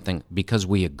sell something because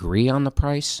we agree on the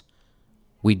price.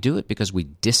 We do it because we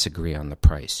disagree on the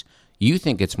price. You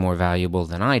think it's more valuable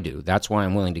than I do. That's why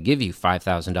I'm willing to give you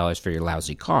 $5,000 for your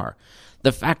lousy car.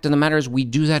 The fact of the matter is we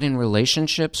do that in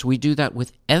relationships. We do that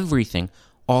with everything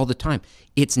all the time.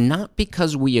 It's not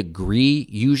because we agree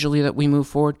usually that we move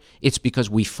forward. It's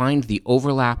because we find the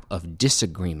overlap of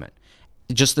disagreement.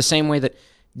 Just the same way that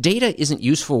data isn't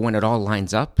useful when it all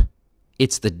lines up.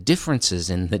 It's the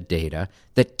differences in the data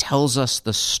that tells us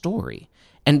the story.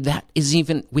 And that is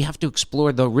we have to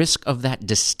explore the risk of that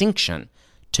distinction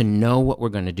to know what we're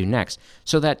going to do next.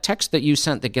 So that text that you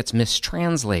sent that gets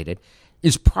mistranslated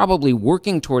is probably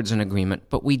working towards an agreement,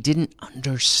 but we didn't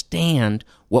understand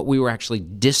what we were actually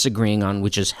disagreeing on,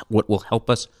 which is what will help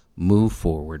us move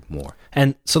forward more.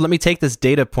 And so let me take this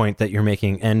data point that you're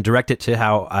making and direct it to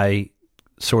how I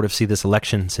sort of see this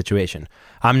election situation.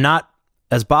 I'm not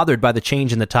as bothered by the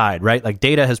change in the tide, right? Like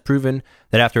data has proven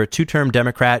that after a 2-term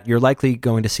Democrat, you're likely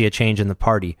going to see a change in the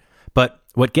party. But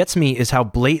what gets me is how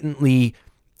blatantly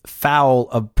foul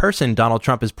a person Donald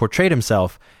Trump has portrayed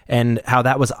himself and how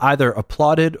that was either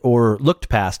applauded or looked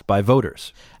past by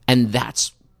voters. And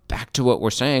that's back to what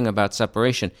we're saying about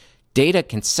separation. Data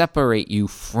can separate you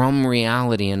from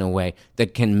reality in a way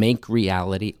that can make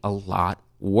reality a lot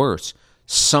worse.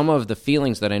 Some of the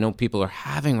feelings that I know people are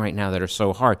having right now that are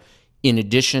so hard, in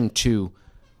addition to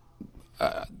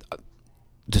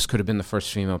this could have been the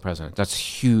first female president. That's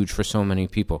huge for so many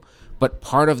people. But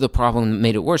part of the problem that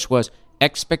made it worse was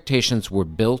expectations were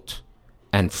built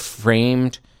and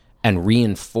framed and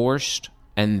reinforced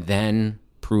and then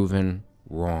proven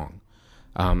wrong.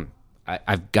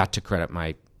 I've got to credit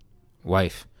my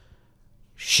wife.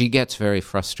 She gets very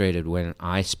frustrated when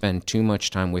I spend too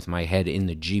much time with my head in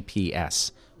the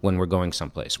GPS when we're going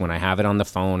someplace, when I have it on the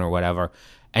phone or whatever.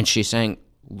 And she's saying,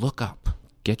 look up,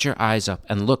 get your eyes up,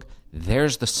 and look,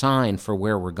 there's the sign for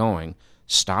where we're going.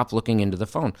 Stop looking into the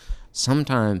phone.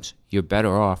 Sometimes you're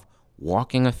better off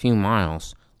walking a few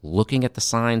miles, looking at the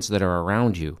signs that are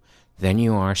around you, than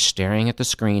you are staring at the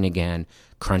screen again,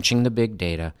 crunching the big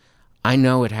data. I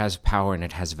know it has power and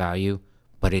it has value,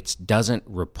 but it doesn't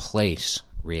replace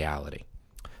reality.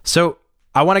 So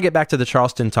I want to get back to the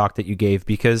Charleston talk that you gave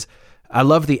because I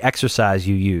love the exercise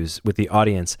you use with the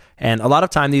audience. And a lot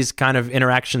of time these kind of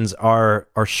interactions are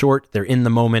short, they're in the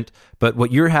moment, but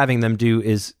what you're having them do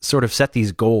is sort of set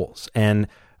these goals. And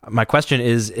my question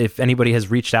is if anybody has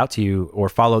reached out to you or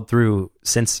followed through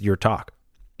since your talk.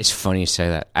 It's funny you say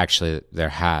that. Actually, there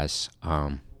has.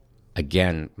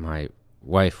 Again, my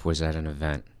wife was at an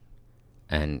event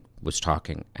and was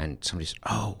talking, and somebody said,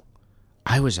 "Oh,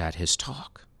 I was at his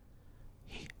talk.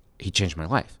 He changed my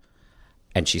life."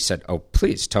 And she said, "Oh,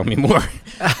 please tell me more."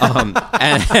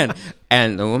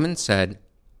 And the woman said,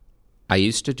 "I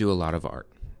used to do a lot of art,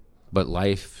 but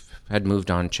life had moved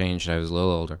on, changed. I was a little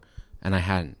older, and I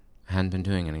hadn't been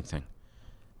doing anything.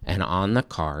 And on the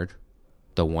card,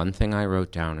 the one thing I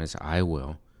wrote down is I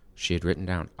will." She had written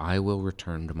down, "I will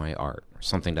return to my art," or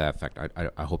something to that effect.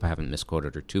 I hope I haven't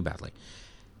misquoted her too badly.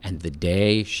 And the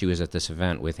day she was at this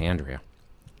event with Andrea,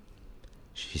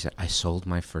 she said, "I sold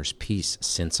my first piece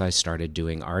since I started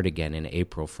doing art again in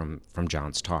April from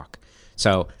John's talk."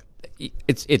 So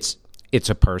it's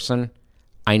a person.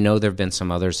 I know there have been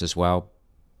some others as well.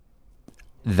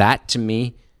 That, to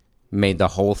me, made the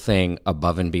whole thing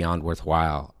above and beyond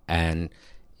worthwhile. And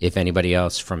if anybody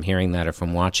else from hearing that or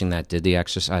from watching that did the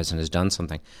exercise and has done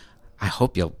something, I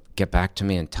hope you'll get back to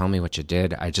me and tell me what you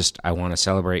did. I want to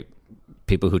celebrate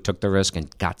people who took the risk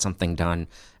and got something done,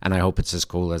 and I hope it's as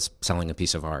cool as selling a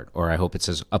piece of art, or I hope it's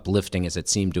as uplifting as it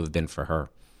seemed to have been for her.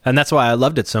 And that's why I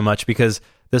loved it so much, because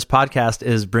this podcast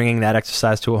is bringing that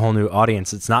exercise to a whole new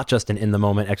audience. It's not just an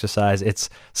in-the-moment exercise. It's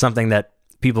something that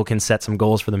people can set some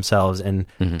goals for themselves and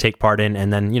take part in,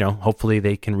 and then, hopefully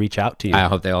they can reach out to you. I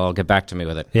hope they'll all get back to me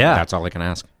with it. Yeah. That's all I can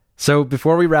ask. So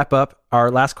before we wrap up,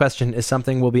 our last question is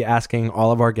something we'll be asking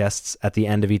all of our guests at the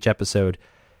end of each episode.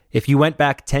 If you went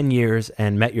back 10 years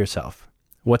and met yourself,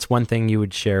 what's one thing you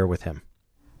would share with him?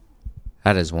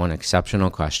 That is one exceptional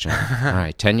question. All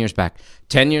right, 10 years back.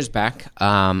 10 years back,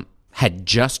 had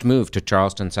just moved to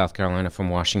Charleston, South Carolina from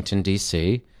Washington,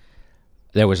 D.C.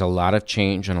 There was a lot of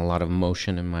change and a lot of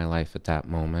motion in my life at that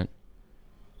moment.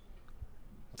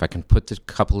 If I can put the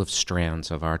couple of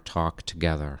strands of our talk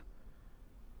together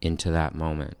into that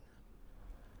moment,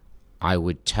 I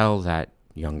would tell that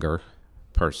younger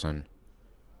person,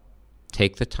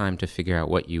 take the time to figure out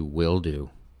what you will do,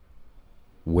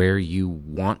 where you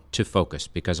want to focus,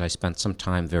 because I spent some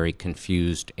time very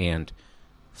confused and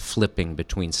flipping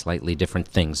between slightly different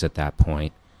things at that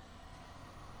point.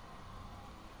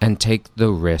 And take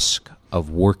the risk of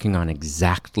working on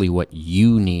exactly what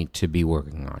you need to be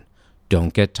working on.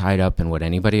 Don't get tied up in what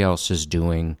anybody else is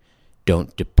doing.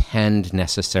 Don't depend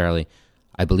necessarily.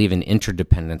 I believe in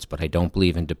interdependence, but I don't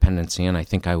believe in dependency, and I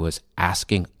think I was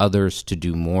asking others to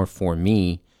do more for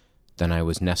me than I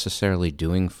was necessarily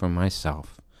doing for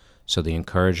myself. So the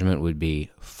encouragement would be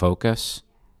focus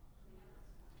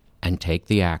and take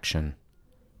the action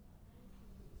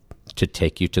to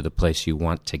take you to the place you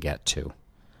want to get to.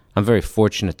 I'm very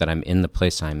fortunate that I'm in the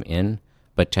place I'm in,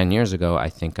 but 10 years ago, I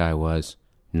think I was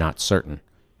not certain.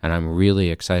 And I'm really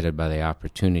excited by the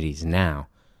opportunities now,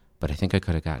 but I think I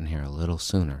could have gotten here a little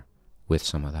sooner with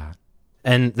some of that.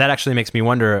 And that actually makes me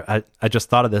wonder, I just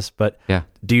thought of this, but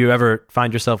do you ever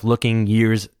find yourself looking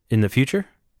years in the future?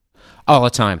 All the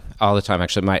time.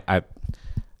 Actually, I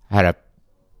had a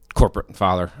corporate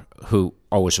father who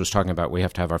always was talking about we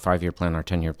have to have our 5-year plan, our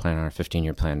 10-year plan, our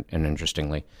 15-year plan, and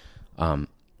interestingly,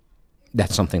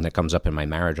 that's something that comes up in my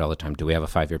marriage all the time. Do we have a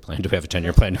 5-year plan? Do we have a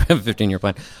 10-year plan? Do we have a 15-year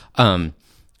plan?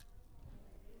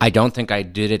 I don't think I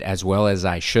did it as well as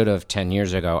I should have 10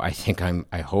 years ago. I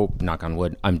hope, knock on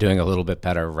wood, I'm doing a little bit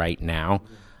better right now.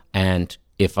 And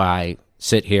if I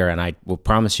sit here, and I will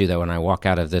promise you that when I walk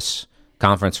out of this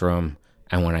conference room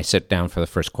and when I sit down for the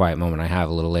first quiet moment I have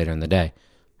a little later in the day,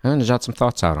 I'm going to jot some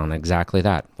thoughts out on exactly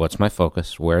that. What's my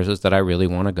focus? Where is it that I really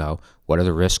want to go? What are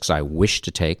the risks I wish to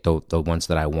take, the ones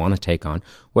that I want to take on?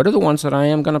 What are the ones that I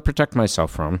am going to protect myself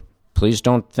from? Please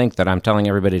don't think that I'm telling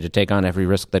everybody to take on every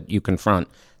risk that you confront.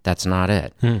 That's not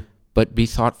it. But be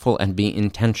thoughtful and be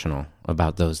intentional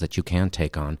about those that you can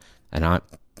take on. And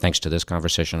thanks to this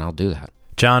conversation, I'll do that.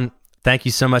 John, thank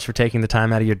you so much for taking the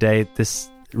time out of your day.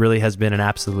 This really has been an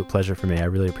absolute pleasure for me. I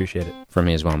really appreciate it. For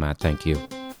me as well, Matt. Thank you.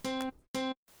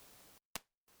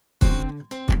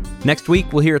 Next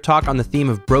week, we'll hear a talk on the theme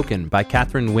of Broken by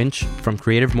Catherine Winch from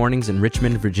Creative Mornings in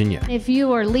Richmond, Virginia. If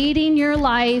you are leading your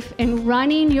life and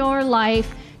running your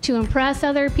life to impress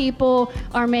other people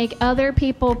or make other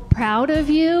people proud of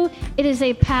you, it is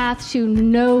a path to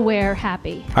nowhere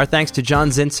happy. Our thanks to John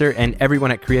Zinser and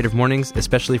everyone at Creative Mornings,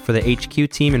 especially for the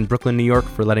HQ team in Brooklyn, New York,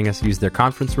 for letting us use their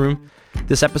conference room.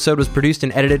 This episode was produced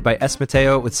and edited by S.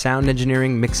 Mateo with sound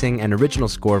engineering, mixing, and original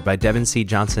score by Devin C.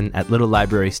 Johnson at Little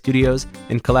Library Studios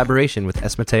in collaboration with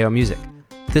S. Mateo Music.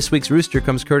 This week's Rooster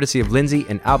comes courtesy of Lindsay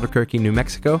in Albuquerque, New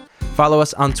Mexico. Follow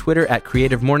us on Twitter at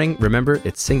Creative Morning. Remember,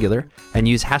 it's singular. And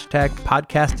use hashtag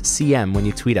PodcastCM when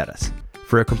you tweet at us.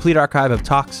 For a complete archive of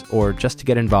talks or just to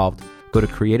get involved, go to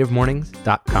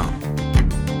creativemornings.com.